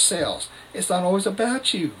than ourselves. It's not always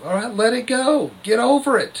about you. All right? Let it go. Get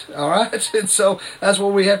over it. All right? And so that's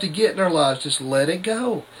where we have to get in our lives. Just let it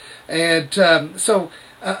go. And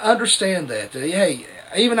understand that. Hey,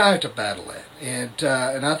 even I have to battle that. And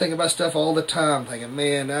I think about stuff all the time, thinking,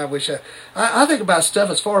 man, I wish I think about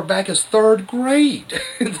stuff as far back as third grade,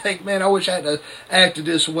 and think, man, I wish I had acted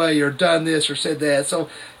this way or done this or said that. So,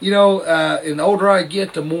 and the older I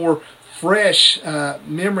get, the more fresh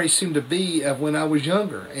memories seem to be of when I was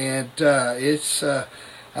younger. And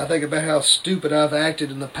I think about how stupid I've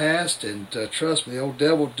acted in the past, and trust me, the old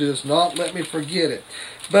devil does not let me forget it.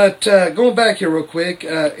 But going back here real quick,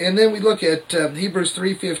 and then we look at Hebrews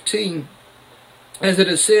 3:15, as it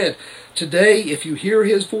is said, today, if you hear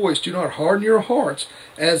his voice, do not harden your hearts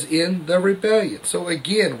as in the rebellion. So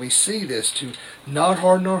again, we see this, to not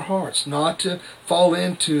harden our hearts, not to fall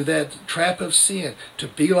into that trap of sin, to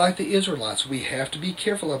be like the Israelites. We have to be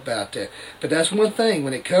careful about that. But that's one thing,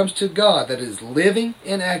 when it comes to God, that is living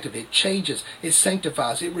and active. It changes, it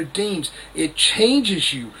sanctifies, it redeems, it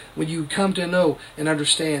changes you when you come to know and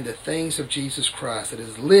understand the things of Jesus Christ. That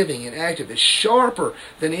is living and active. It's sharper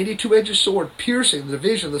than any two-edged sword, piercing the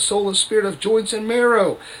division of the soul and spirit, of joints and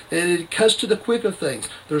marrow. And it cuts to the quick of things.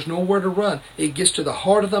 There's nowhere to run. It gets to the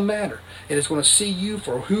heart of the matter. And it's going to see you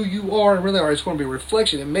for who you are and really are. It's going to be a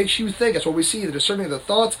reflection. It makes you think. That's what we see, the discerning of the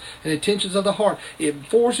thoughts and intentions of the heart. It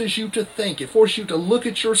forces you to think. It forces you to look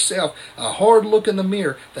at yourself. A hard look in the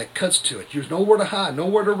mirror that cuts to it. There's nowhere to hide,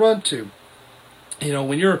 nowhere to run to.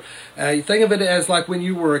 When you think of it as like when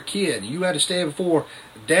you were a kid, you had to stand before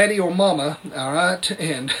daddy or mama, all right,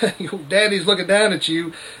 and daddy's looking down at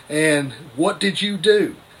you, and what did you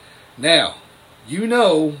do? Now, you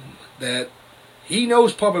know that he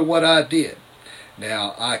knows probably what I did.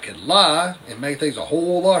 Now, I could lie and make things a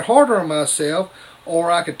whole lot harder on myself,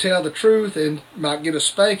 or I could tell the truth and might get a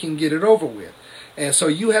spanking and get it over with. And so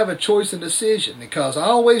you have a choice and decision, because I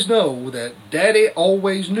always know that Daddy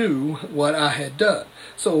always knew what I had done.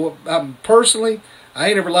 So personally, I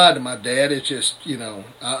ain't ever lied to my dad. It's just,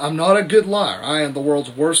 I'm not a good liar. I am the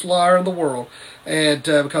world's worst liar in the world. And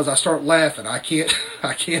because I start laughing, I can't,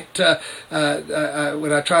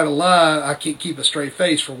 when I try to lie, I can't keep a straight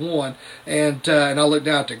face, for one. And I look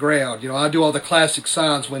down at the ground. I do all the classic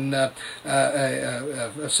signs when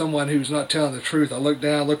someone who's not telling the truth. I look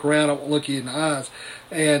down, look around, I won't look you in the eyes.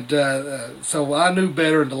 And so I knew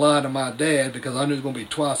better than to lie to my dad, because I knew it was going to be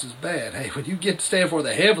twice as bad. Hey, when you get to stand for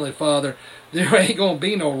the Heavenly Father, there ain't going to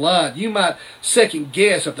be no lying. You might second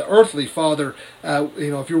guess if the earthly Father,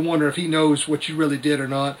 if you're wondering if he knows what you really did or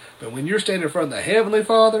not. But when you're standing in front of the Heavenly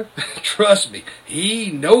Father, trust me,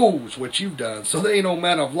 he knows what you've done. So there ain't no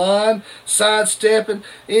amount of lying, sidestepping,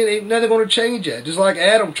 it ain't nothing going to change that. Just like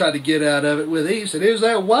Adam tried to get out of it with Eve. Said, it was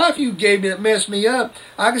that wife you gave me that messed me up.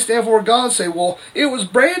 I can stand before God and say, well, it was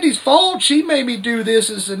Brandy's fault. She made me do this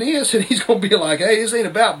and this. And he's going to be like, hey, this ain't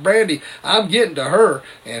about Brandy. I'm getting to her.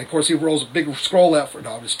 And of course, he rolls a big scroll out for,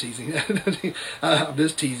 no, I'm just teasing. I'm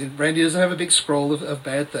just teasing. Brandy doesn't have a big scroll of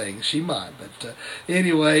bad things. She might. But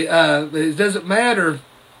anyway, it doesn't matter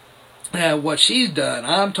what she's done.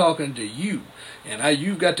 I'm talking to you. And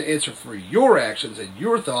you've got to answer for your actions and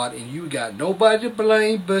your thought, and you got nobody to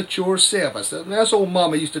blame but yourself. That's old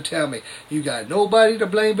Mama used to tell me. You got nobody to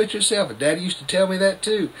blame but yourself. And Daddy used to tell me that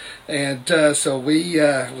too. And so we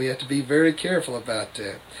have to be very careful about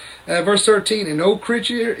that. Verse 13, and no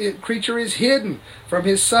creature is hidden from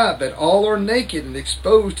his sight, but all are naked and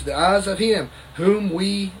exposed to the eyes of him to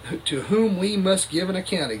whom we must give an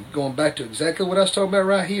account. And going back to exactly what I was talking about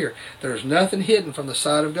right here, there's nothing hidden from the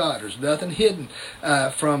sight of God. There's nothing hidden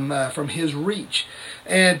from his reach.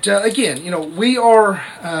 And again, we are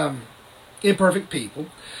imperfect people.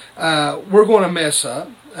 we're going to mess up.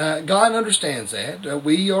 God understands that.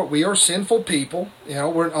 We are sinful people. You know,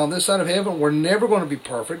 we're on this side of heaven. We're never going to be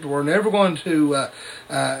perfect. We're never going to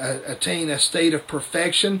attain a state of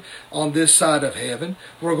perfection on this side of heaven.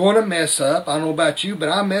 We're going to mess up. I don't know about you, but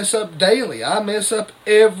I mess up daily. I mess up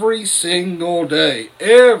every single day.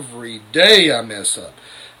 Every day I mess up.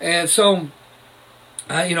 And so,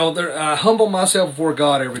 I humble myself before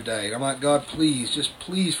God every day. I'm like, God, please, just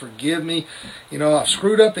please forgive me. I've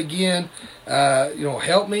screwed up again.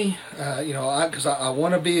 Help me. Because I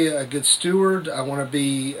want to be a good steward. I want to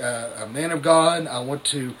be a man of God. I want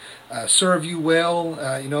to serve you well.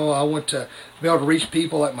 I want to be able to reach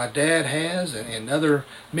people like my dad has and other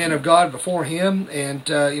men of God before him. And,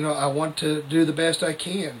 I want to do the best I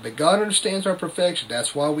can. But God understands our perfection.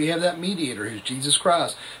 That's why we have that mediator who's Jesus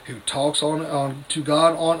Christ, who talks on to God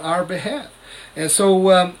on our behalf. And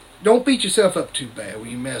so, don't beat yourself up too bad when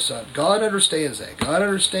you mess up. God understands that. God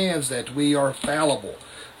understands that we are fallible.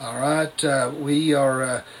 All right, we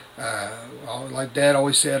are like Dad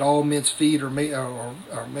always said. All men's feet are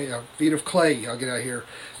feet of clay. I'll get out of here,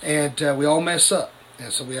 and we all mess up,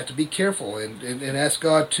 and so we have to be careful and ask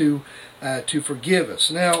God to forgive us.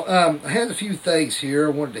 Now, I had a few things here I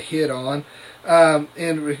wanted to hit on.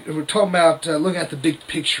 And we're talking about looking at the big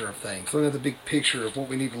picture of things, looking at the big picture of what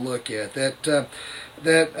we need to look at.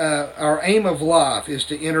 That our aim of life is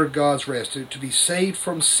to enter God's rest, to be saved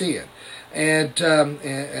from sin, and to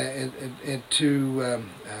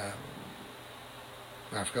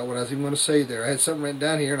I forgot what I was even going to say there. I had something written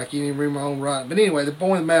down here, and I can't even read my own writing. But anyway, the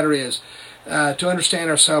point of the matter is to understand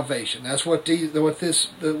our salvation. That's what these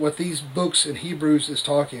books in Hebrews is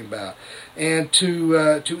talking about, and to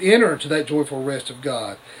enter into that joyful rest of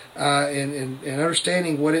God, and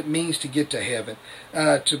understanding what it means to get to heaven,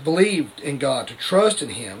 to believe in God, to trust in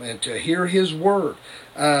Him, and to hear His word,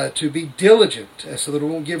 to be diligent, so that we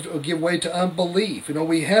won't give way to unbelief.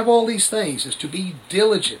 We have all these things, is to be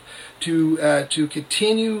diligent, to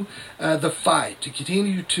continue the fight, to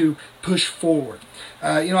continue to push forward.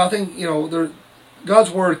 I think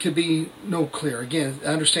God's word could be no clearer. Again,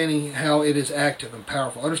 understanding how it is active and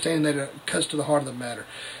powerful, understanding that it cuts to the heart of the matter,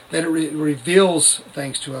 that it reveals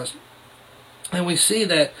things to us, and we see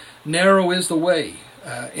that narrow is the way,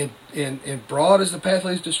 and broad is the path that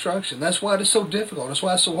leads to destruction. That's why it is so difficult. That's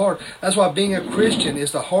why it's so hard. That's why being a Christian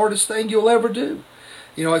is the hardest thing you'll ever do.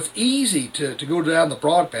 It's easy to go down the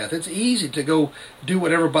broad path. It's easy to go do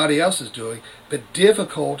what everybody else is doing, but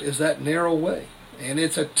difficult is that narrow way. And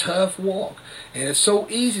it's a tough walk. And it's so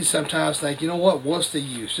easy sometimes to think, what's the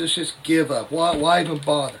use? Let's just give up. Why even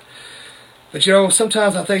bother? But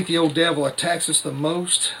sometimes I think the old devil attacks us the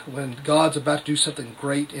most when God's about to do something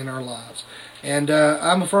great in our lives. And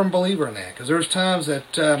I'm a firm believer in that, because there's times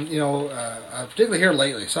that, particularly here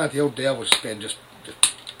lately, it's like the old devil's been just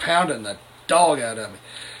pounding the dog out of me.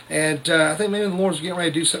 And I think maybe the Lord's getting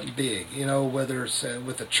ready to do something big, whether it's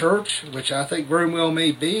with the church, which I think very well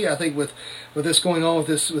may be. I think with this going on with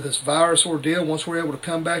this virus ordeal, once we're able to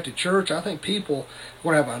come back to church, I think people are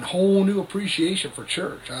going to have a whole new appreciation for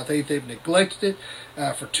church. I think they've neglected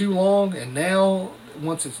it for too long, and now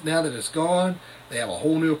that it's gone, they have a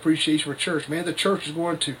whole new appreciation for church. Man, the church is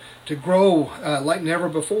going to grow like never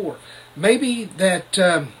before. Maybe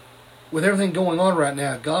that with everything going on right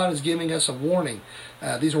now, God is giving us a warning.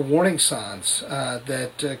 These are warning signs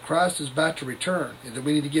that Christ is about to return, and that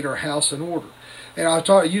we need to get our house in order. And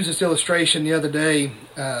I used this illustration the other day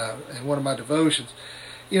in one of my devotions.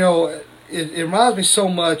 It reminds me so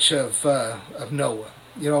much of Noah.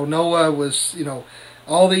 Noah was,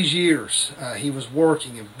 all these years he was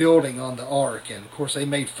working and building on the ark, and of course they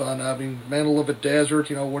made fun of him. Middle of a desert,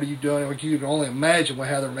 what are you doing? You can only imagine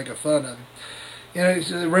how they're making fun of him.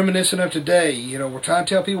 It's reminiscent of today. We're trying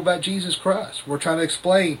to tell people about Jesus Christ. We're trying to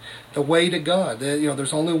explain the way to God.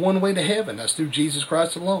 There's only one way to heaven. That's through Jesus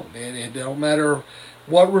Christ alone. And it don't matter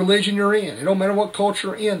what religion you're in. It don't matter what culture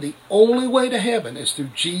you're in. The only way to heaven is through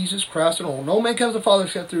Jesus Christ alone. No man comes to the Father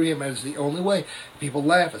except through Him. That is the only way. People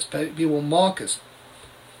laugh us. People mock us.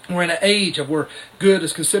 We're in an age of where good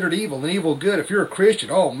is considered evil and evil good. If you're a Christian,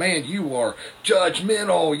 oh man, you are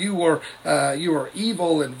judgmental. You are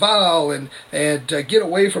evil and vile, and get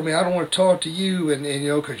away from me. I don't want to talk to you, and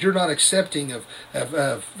because you're not accepting of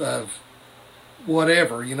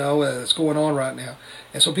whatever that's going on right now.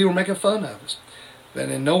 And so people are making fun of us. But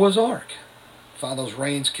in Noah's Ark, those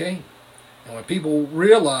rains came, and when people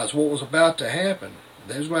realized what was about to happen,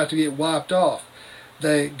 they was about to get wiped off.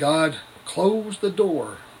 God closed the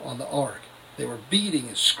door on the ark. They were beating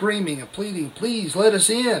and screaming and pleading, "Please let us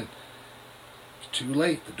in." It's too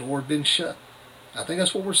late. The door had been shut. I think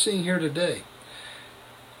that's what we're seeing here today.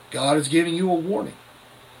 God is giving you a warning.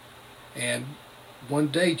 And one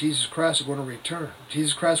day Jesus Christ is going to return.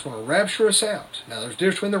 Jesus Christ is going to rapture us out. Now there's a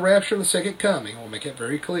difference between the rapture and the second coming. I'll make it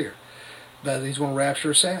very clear. But he's going to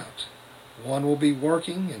rapture us out. One will be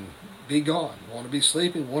working and be gone. One will be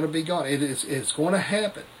sleeping, one will be gone. It's going to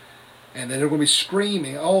happen. And then they're going to be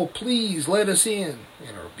screaming, "Oh, please let us in."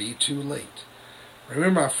 And it'll be too late.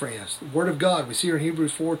 Remember, my friends, the Word of God, we see here in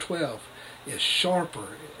Hebrews 4:12, is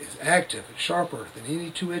sharper, is active, and sharper than any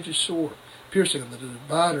two-edged sword, piercing the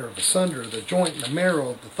divider of asunder, the joint and the marrow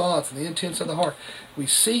of the thoughts and the intents of the heart. We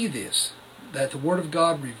see this, that the Word of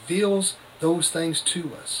God reveals those things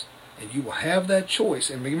to us. And you will have that choice.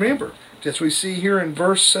 And remember, just we see here in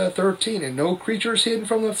verse 13, "And no creature is hidden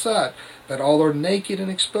from the sight, but all are naked and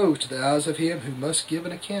exposed to the eyes of him who must give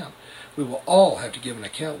an account." We will all have to give an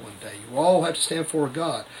account one day. You will all have to stand before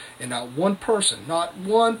God. And not one person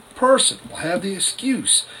will have the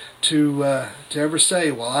excuse to ever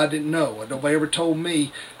say, "Well, I didn't know. Nobody ever told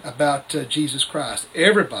me about Jesus Christ."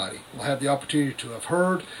 Everybody will have the opportunity to have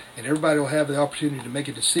heard, and everybody will have the opportunity to make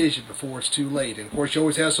a decision before it's too late. And of course, you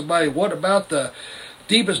always have somebody, "What about the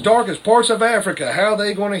deepest, darkest parts of Africa? How are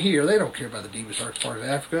they going to hear?" They don't care about the deepest, darkest parts of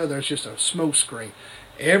Africa. There's just a smoke screen.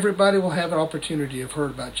 Everybody will have an opportunity to have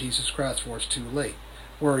heard about Jesus Christ before it's too late.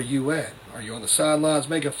 Where are you at? Are you on the sidelines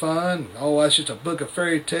making fun? "Oh, that's just a book of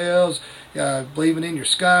fairy tales, believing in your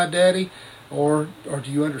sky daddy"? Or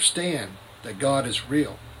do you understand that God is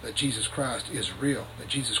real, that Jesus Christ is real, that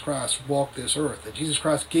Jesus Christ walked this earth, that Jesus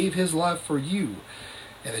Christ gave his life for you,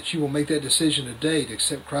 and that you will make that decision today to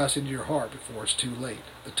accept Christ into your heart before it's too late?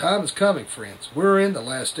 The time is coming, friends. We're in the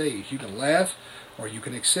last days. You can laugh, or you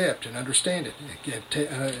can accept and understand it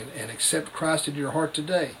and accept Christ into your heart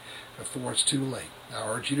today before it's too late. I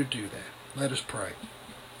urge you to do that. Let us pray.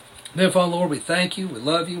 Then, Father, Lord, we thank you, we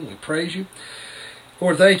love you, and we praise you.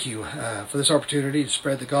 Lord, thank you for this opportunity to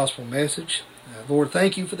spread the gospel message. Lord,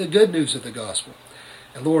 thank you for the good news of the gospel.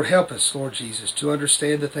 And Lord, help us, Lord Jesus, to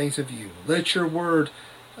understand the things of you. Let your word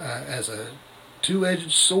as a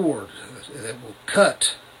two-edged sword that will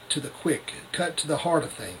cut to the quick, cut to the heart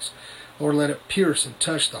of things. Lord, let it pierce and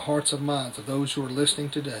touch the hearts and minds of those who are listening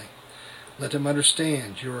today. Let them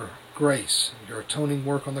understand your grace, your atoning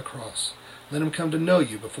work on the cross. Let them come to know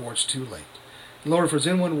you before it's too late. And Lord, if there's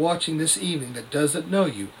anyone watching this evening that doesn't know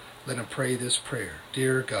you, let them pray this prayer.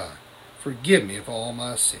 Dear God, forgive me of all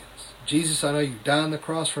my sins. Jesus, I know you died on the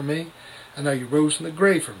cross for me. I know you rose from the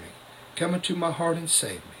grave for me. Come into my heart and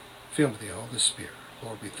save me. Fill me with the Holy Spirit.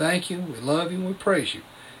 Lord, we thank you, we love you, and we praise you.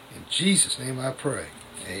 In Jesus' name I pray.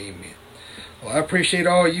 Amen. Well, I appreciate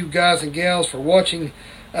all you guys and gals for watching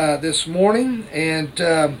this morning. And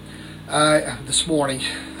I'm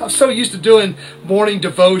so used to doing morning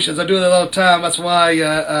devotions. I do it all the time. That's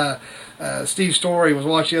why Steve Story was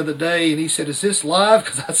watching the other day, and he said, "Is this live?"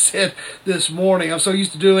 Because I said this morning. I'm so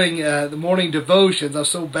used to doing the morning devotions. I'm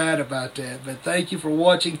so bad about that. But thank you for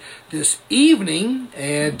watching this evening.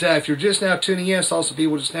 And if you're just now tuning in, it's also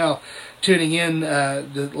people just now tuning in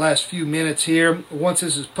the last few minutes here. Once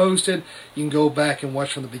this is posted, you can go back and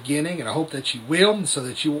watch from the beginning, and I hope that you will, so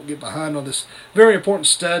that you won't get behind on this very important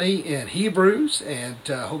study in Hebrews, and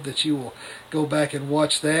I hope that you will go back and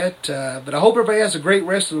watch that. But I hope everybody has a great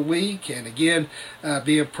rest of the week, and again,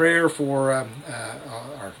 be in prayer for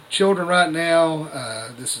our children right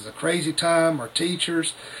now. This is a crazy time, our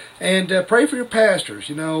teachers, and pray for your pastors.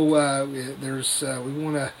 You know, we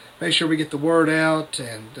want to make sure we get the word out,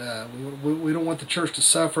 and we don't want the church to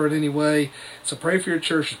suffer in any way. So pray for your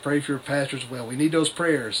churches, pray for your pastors as well. We need those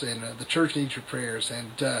prayers, and the church needs your prayers.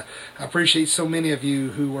 And I appreciate so many of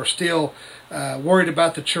you who are still worried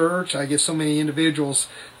about the church. I get so many individuals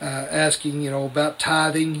asking, about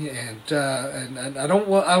tithing, and I don't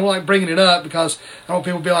like bringing it up because I don't want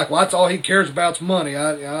people to be like, "Well, that's all he cares about is money."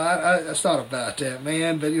 That's not about that,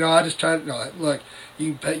 man. But I just try to look.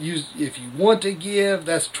 You can use if you want to give.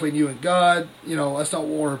 That's between you and God. That's not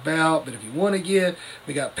what we're about. But if you want to give,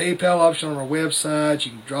 we got PayPal option on our website.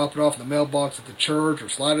 You can drop it off in the mailbox at the church or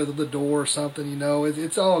slide it to the door or something.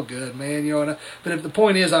 It's all good, man. But if the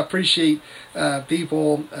point is, I appreciate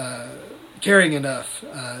people caring enough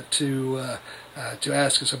to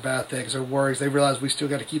ask us about that, because they're worried. They realize we still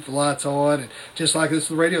got to keep the lights on, and just like this,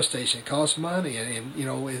 the radio station, it costs money, and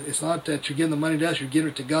it's not that you're giving the money to us, you're giving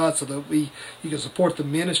it to God so that you can support the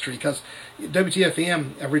ministry, because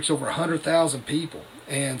WTFM have reached over 100,000 people.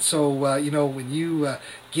 And so, when you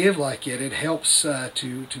give like it helps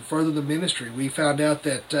to further the ministry. We found out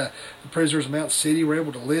that the prisoners of Mount City were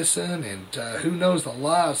able to listen, and who knows, the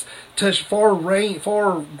lives touched far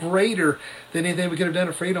greater than anything we could have done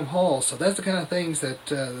at Freedom Hall. So that's the kind of kind of things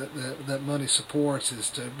that money supports, is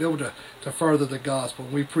to be able to further the gospel.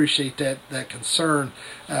 We appreciate that concern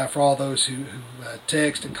for all those who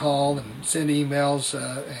text and call and send emails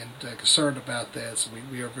and concerned about that. So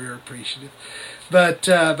we are very appreciative. But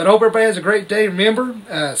I hope everybody has a great day. Remember,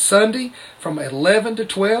 Sunday from 11 to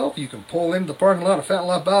 12, you can pull into the parking lot of Fountain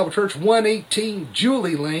Life Bible Church, 118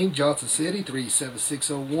 Julie Lane, Johnson City,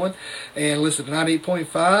 37601, and listen to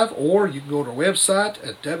 98.5, or you can go to our website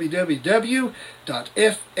at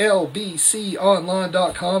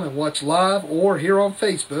www.flbconline.com and watch live, or here on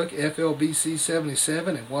Facebook, FLBC77,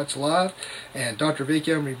 and watch live. And Dr.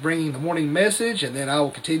 Vicky will be bringing the morning message, and then I will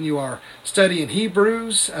continue our study in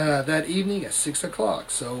Hebrews that evening at 6 o'clock.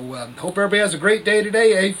 So hope everybody has a great day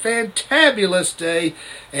today, a fantabulous day,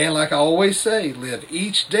 and like I always say, live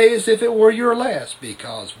each day as if it were your last,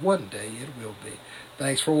 because one day it will be.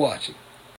 Thanks for watching.